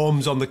 Holly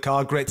Holmes on the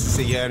card. Great to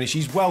see her. And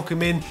she's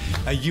welcoming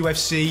a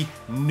UFC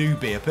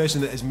newbie, a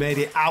person that has made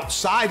it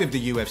outside of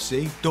the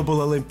UFC,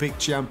 double Olympic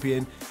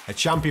champion, a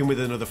champion with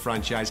another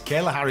franchise.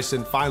 Kayla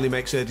Harrison finally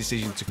makes her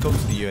decision to come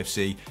to the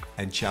UFC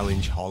and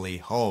challenge Holly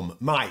Holm.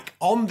 Mike,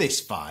 on this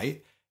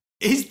fight,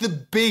 is the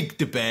big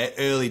debate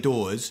early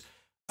doors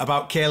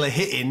about Kayla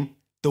hitting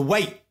the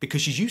weight,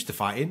 because she's used to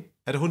fighting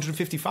at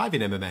 155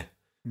 in MMA.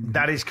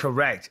 That is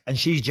correct. And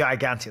she's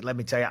gigantic, let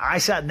me tell you. I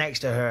sat next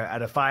to her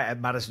at a fight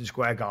at Madison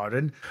Square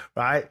Garden,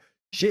 right?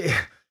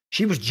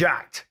 She was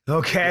jacked,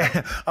 okay?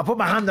 I put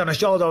my hand on her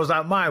shoulder. I was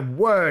like, my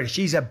word,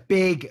 she's a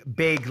big,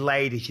 big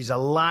lady. She's a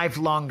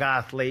lifelong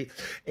athlete,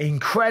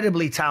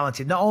 incredibly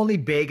talented, not only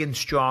big and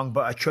strong,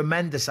 but a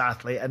tremendous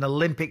athlete, an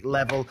Olympic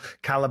level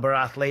caliber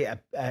athlete,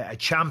 a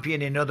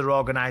champion in other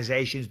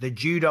organizations. The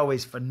judo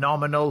is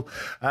phenomenal.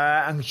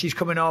 And she's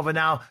coming over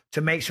now to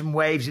make some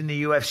waves in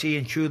the UFC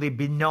and truly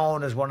be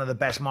known as one of the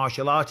best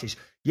martial artists.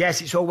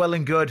 Yes, it's all well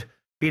and good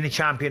being a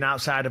champion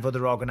outside of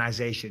other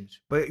organizations,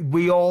 but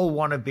we all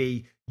want to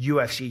be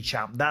UFC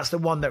champ. That's the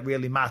one that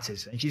really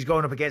matters. And she's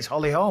going up against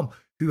Holly Holm,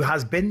 who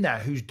has been there,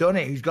 who's done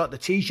it, who's got the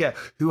t-shirt,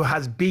 who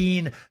has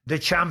been the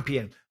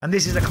champion. And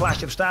this is a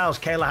clash of styles.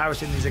 Kayla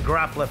Harrison is a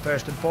grappler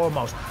first and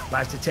foremost,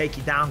 likes to take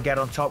you down, get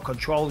on top,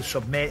 control,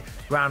 submit,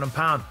 ground and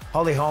pound.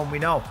 Holly Holm, we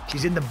know,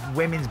 she's in the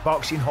Women's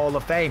Boxing Hall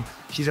of Fame.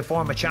 She's a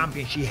former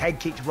champion. She head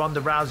kicked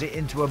Ronda Rousey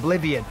into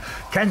oblivion.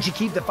 Can she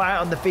keep the fight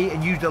on the feet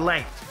and use the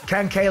length?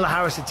 Can Kayla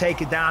Harrison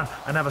take it down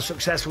and have a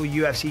successful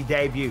UFC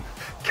debut?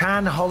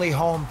 Can Holly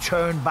Holm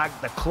turn back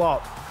the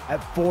clock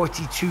at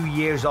 42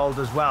 years old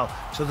as well?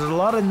 So there's a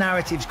lot of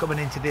narratives coming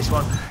into this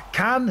one.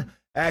 Can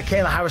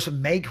Kayla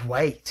Harrison make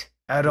weight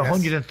at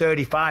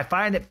 135?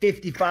 Fighting at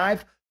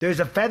 55, there's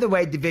a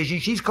featherweight division.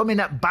 She's coming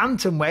at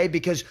bantamweight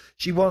because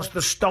she wants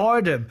the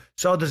stardom.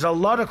 So there's a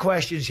lot of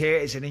questions here.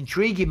 It's an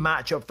intriguing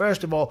matchup.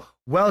 First of all,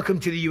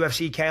 welcome to the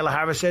UFC, Kayla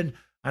Harrison,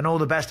 and all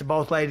the best to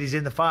both ladies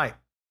in the fight.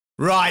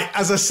 Right,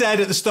 as I said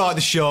at the start of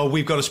the show,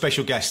 we've got a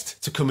special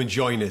guest to come and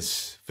join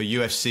us for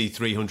UFC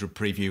 300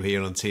 preview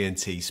here on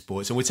TNT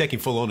Sports, and we're taking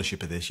full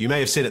ownership of this. You may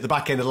have seen at the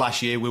back end of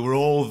last year, we were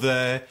all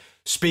there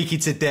speaking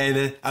to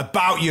Dana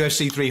about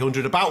UFC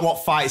 300, about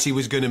what fights he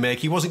was going to make.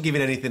 He wasn't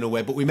giving anything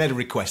away, but we made a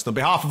request. On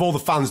behalf of all the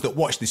fans that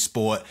watch this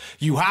sport,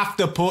 you have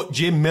to put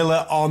Jim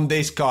Miller on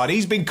this card.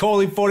 He's been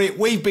calling for it.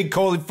 We've been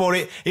calling for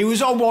it. He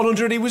was on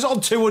 100. He was on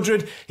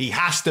 200. He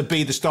has to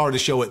be the star of the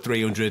show at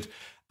 300.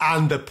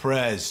 And the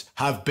prayers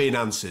have been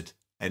answered.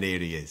 And here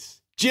he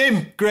is.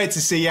 Jim, great to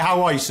see you.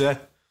 How are you, sir?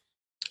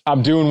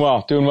 I'm doing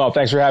well.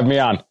 Thanks for having me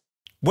on.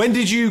 When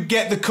did you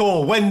get the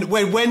call? When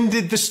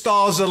did the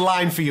stars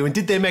align for you? And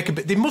did they make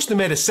they must have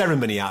made a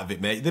ceremony out of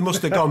it, mate. They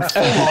must have gone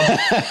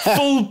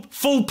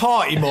full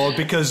party mode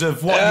because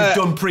of what you've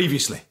done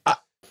previously.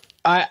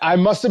 I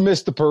must have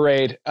missed the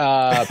parade.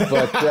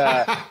 But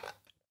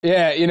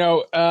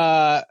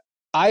yeah,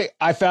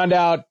 I found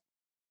out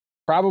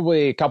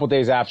probably a couple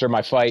days after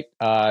my fight,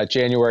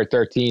 January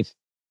 13th,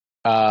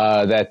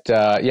 that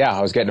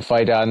I was getting a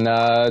fight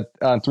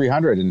on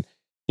 300, and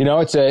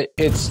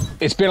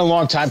it's been a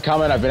long time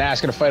coming. I've been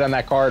asking to fight on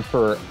that card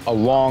for a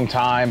long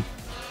time.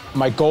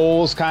 My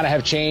goals kind of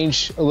have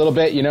changed a little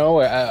bit.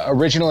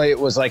 Originally it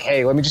was like,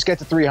 hey, let me just get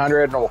to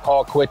 300 and we'll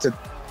call it quits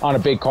on a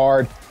big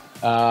card.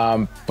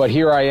 But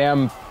here I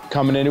am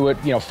coming into it,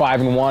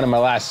 5-1 in my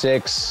last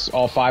 6.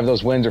 All 5 of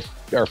those wins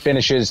are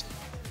finishes.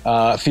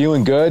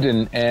 Feeling good,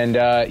 and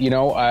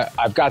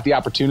I've got the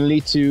opportunity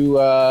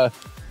to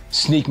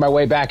sneak my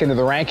way back into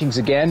the rankings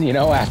again,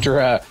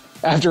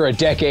 after a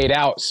decade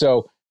out.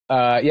 So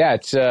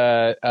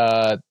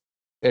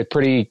it's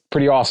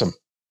pretty awesome.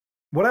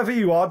 Whatever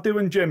you are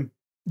doing, Jim,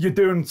 you're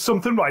doing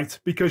something right,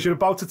 because you're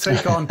about to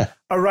take on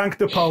a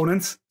ranked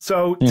opponent.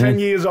 So 10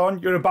 years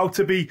on, you're about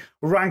to be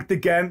ranked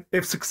again,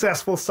 if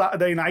successful,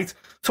 Saturday night.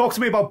 Talk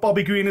to me about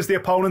Bobby Green as the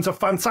opponent, a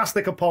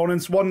fantastic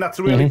opponent, one that's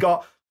really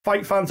got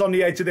fight fans on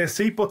the edge of their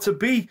seat. But to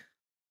be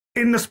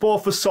in the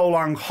sport for so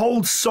long,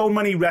 holds so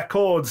many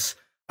records,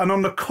 and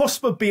on the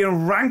cusp of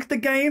being ranked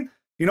again.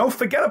 You know,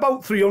 forget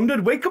about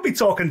 300. We could be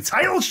talking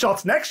title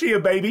shots next year,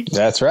 baby.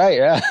 That's right.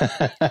 Yeah.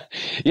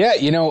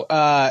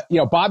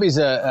 Yeah. Bobby's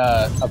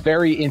a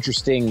very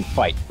interesting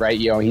fight, right?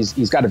 You know,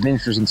 he's got an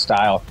interesting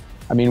style.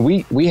 I mean,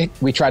 we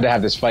tried to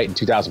have this fight in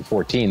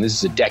 2014. This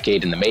is a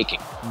decade in the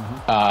making.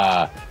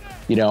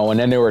 And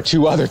then there were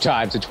two other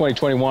times in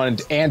 2021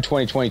 and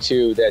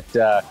 2022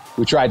 that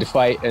we tried to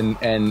fight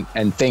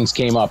and things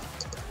came up.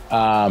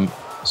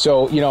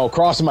 So,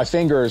 crossing my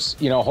fingers,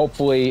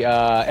 hopefully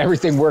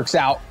everything works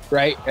out,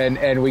 right?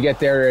 And we get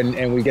there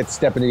and we get to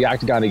step into the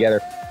octagon together.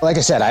 Like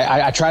I said,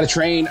 I try to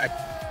train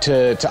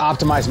to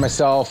optimize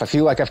myself. I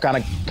feel like I've kind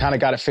of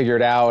got it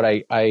figured out.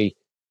 I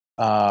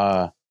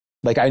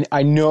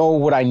know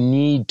what I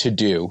need to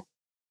do,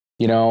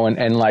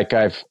 and like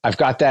I've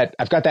got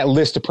that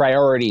list of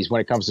priorities when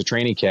it comes to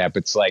training camp.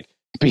 It's like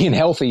being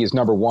healthy is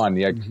number one.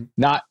 Like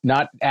not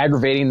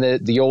aggravating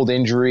the old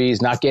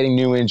injuries, not getting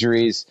new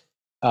injuries.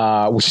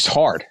 Which is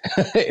hard.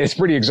 It's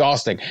pretty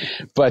exhausting,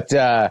 but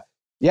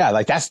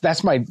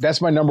that's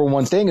my number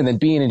one thing. And then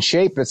being in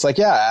shape, it's like,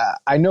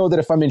 I know that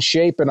if I'm in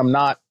shape and I'm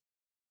not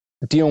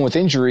dealing with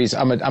injuries,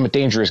 I'm a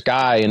dangerous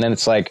guy. And then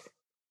it's like,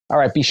 all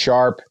right, be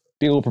sharp,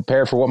 be a little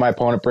prepared for what my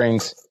opponent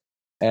brings.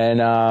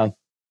 And I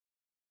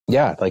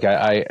think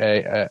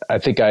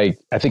I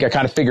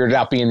kind of figured it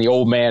out being the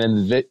old man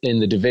in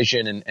the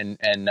division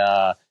and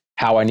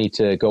how I need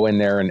to go in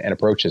there and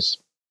approach this.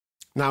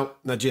 Now,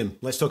 Jim,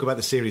 let's talk about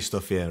the serious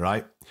stuff here,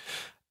 right?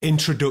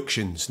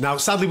 Introductions. Now,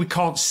 sadly, we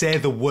can't say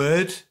the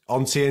word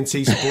on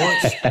TNT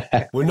Sports.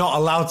 We're not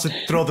allowed to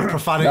throw the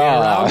profanity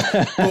around,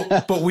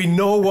 but we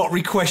know what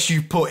requests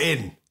you put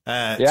in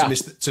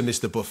to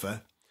Mr. Buffer.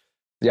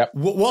 Yep.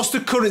 What's the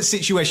current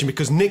situation?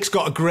 Because Nick's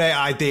got a great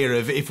idea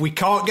of if we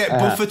can't get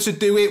Buffer to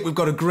do it, we've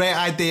got a great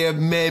idea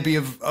maybe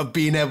of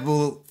being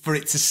able for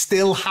it to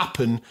still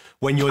happen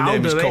when your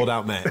name is called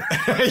out, mate.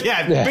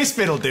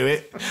 Bisping will do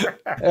it.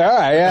 All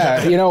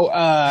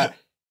right,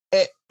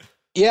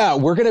 yeah.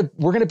 We're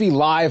gonna be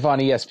live on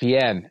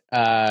ESPN.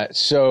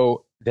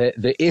 So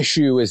the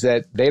issue is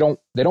that they don't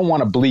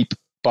want to bleep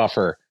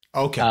Buffer.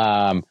 Okay.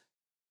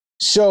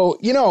 So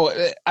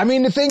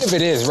the thing of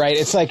it is, right?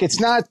 It's like it's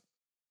not.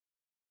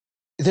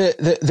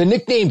 The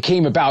nickname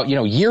came about,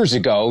 years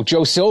ago.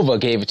 Joe Silva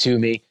gave it to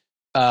me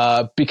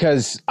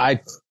because I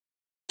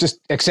just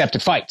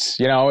accepted fights.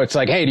 It's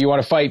like, hey, do you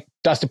want to fight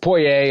Dustin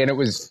Poirier? And it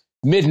was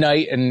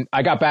midnight, and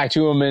I got back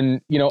to him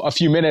in a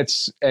few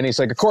minutes, and he's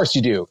like, of course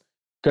you do,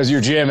 because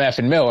you're Jim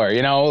effing Miller.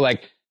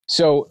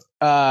 So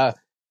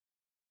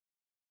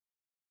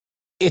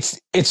it's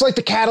like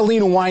the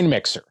Catalina wine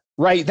mixer,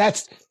 right?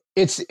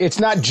 It's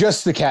not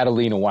just the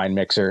Catalina wine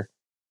mixer.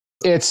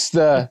 It's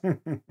the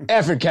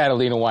effing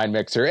Catalina wine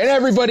mixer, and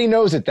everybody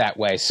knows it that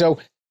way. So,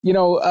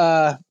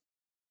 I'd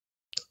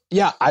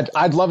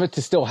love it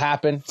to still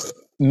happen.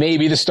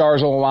 Maybe the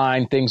stars will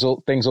align, things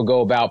will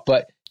go about.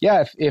 But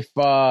yeah, if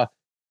the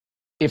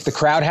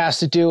crowd has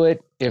to do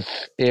it, if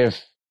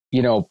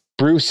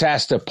Bruce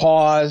has to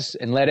pause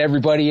and let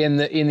everybody in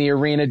the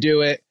arena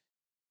do it,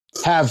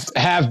 have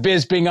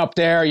Bisping up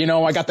there,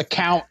 I got the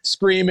count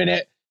screaming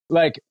it,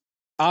 like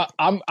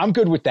I'm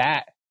good with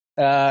that.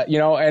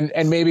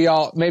 And maybe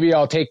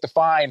I'll take the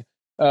fine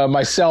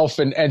myself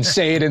and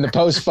say it in the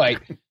post fight,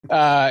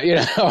 but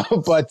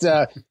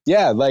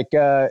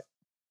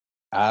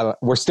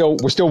we're still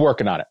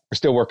working on it. We're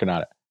still working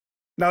on it.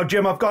 Now,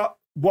 Jim, I've got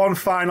one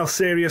final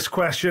serious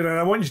question, and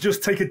I want you to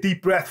just take a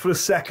deep breath for a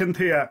second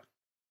here.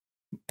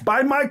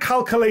 By my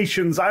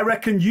calculations, I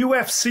reckon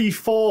UFC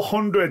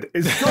 400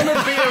 is going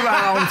to be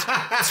around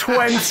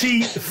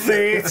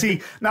 2030.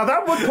 Now,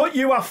 that would put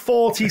you at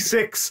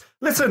 46.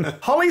 Listen,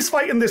 Holly's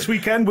fighting this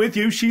weekend with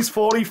you. She's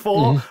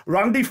 44.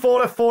 Randy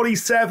fought at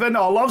 47.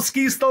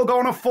 Orlovsky's still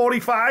going at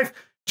 45.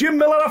 Jim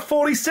Miller at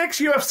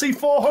 46, UFC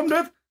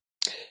 400?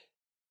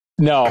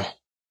 No.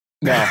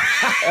 No,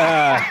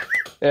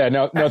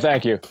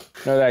 thank you.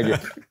 No, thank you.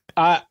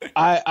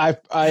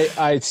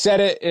 I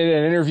said it in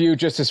an interview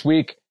just this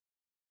week.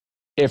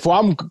 If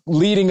I'm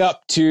leading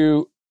up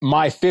to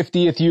my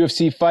 50th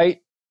UFC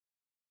fight,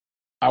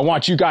 I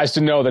want you guys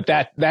to know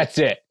that's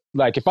it.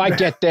 Like, if I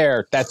get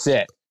there, that's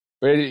it.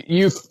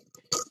 You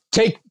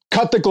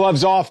cut the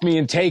gloves off me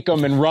and take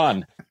them and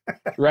run,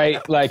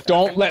 right? Like,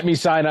 don't let me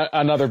sign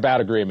another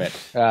bout agreement.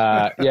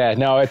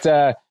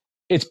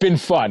 It's been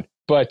fun,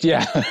 but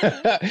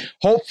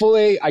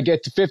hopefully I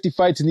get to 50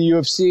 fights in the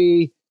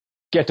UFC,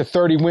 get to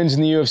 30 wins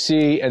in the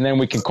UFC, and then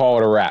we can call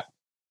it a wrap.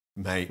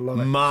 Mate,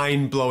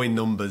 mind-blowing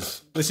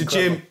numbers. Listen,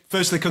 Jim,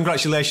 firstly,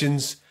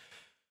 congratulations.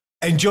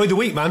 Enjoy the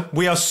week, man.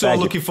 We are so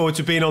looking forward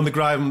to being on the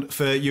ground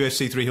for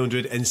UFC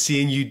 300 and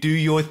seeing you do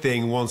your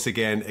thing once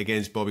again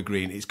against Bobby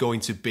Green. It's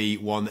going to be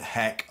one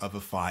heck of a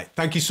fight.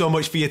 Thank you so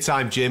much for your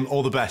time, Jim.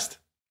 All the best.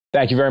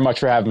 Thank you very much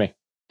for having me.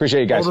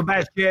 Appreciate you guys. All the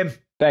best, Jim.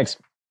 Thanks.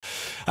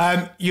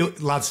 You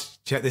lads,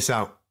 check this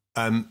out.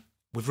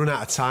 We've run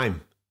out of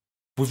time.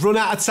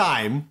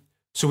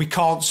 so we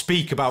can't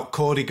speak about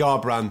Cody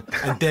Garbrandt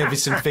and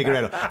Davison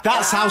Figueiredo.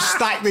 That's how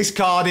stacked this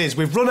card is.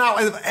 We've run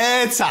out of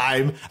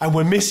airtime and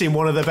we're missing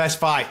one of the best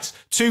fights.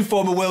 Two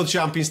former world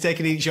champions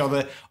taking each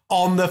other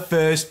on the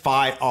first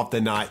fight of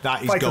the night.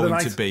 That is going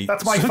to be...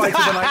 That's my fight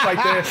of the night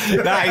right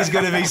there. That is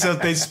going to be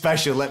something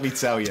special, let me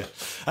tell you.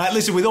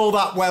 Listen, with all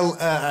that well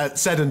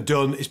said and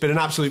done, it's been an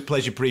absolute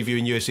pleasure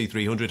previewing UFC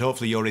 300.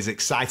 Hopefully you're as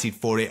excited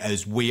for it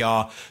as we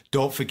are.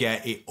 Don't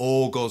forget, it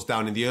all goes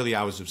down in the early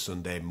hours of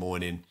Sunday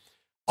morning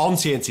on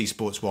TNT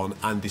Sports 1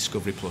 and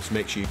Discovery Plus.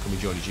 Make sure you come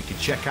and join us. You can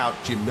check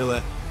out Jim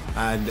Miller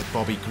and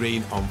Bobby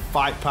Green on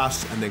Fight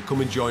Pass, and then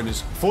come and join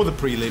us for the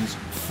prelims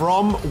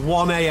from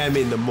 1 a.m.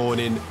 in the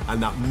morning,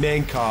 and that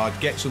main card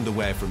gets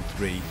underway from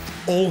 3,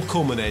 all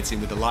culminating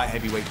with the light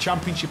heavyweight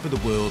championship of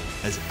the world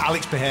as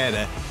Alex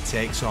Pereira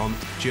takes on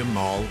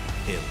Jamal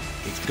Hill.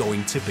 It's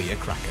going to be a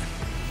cracker.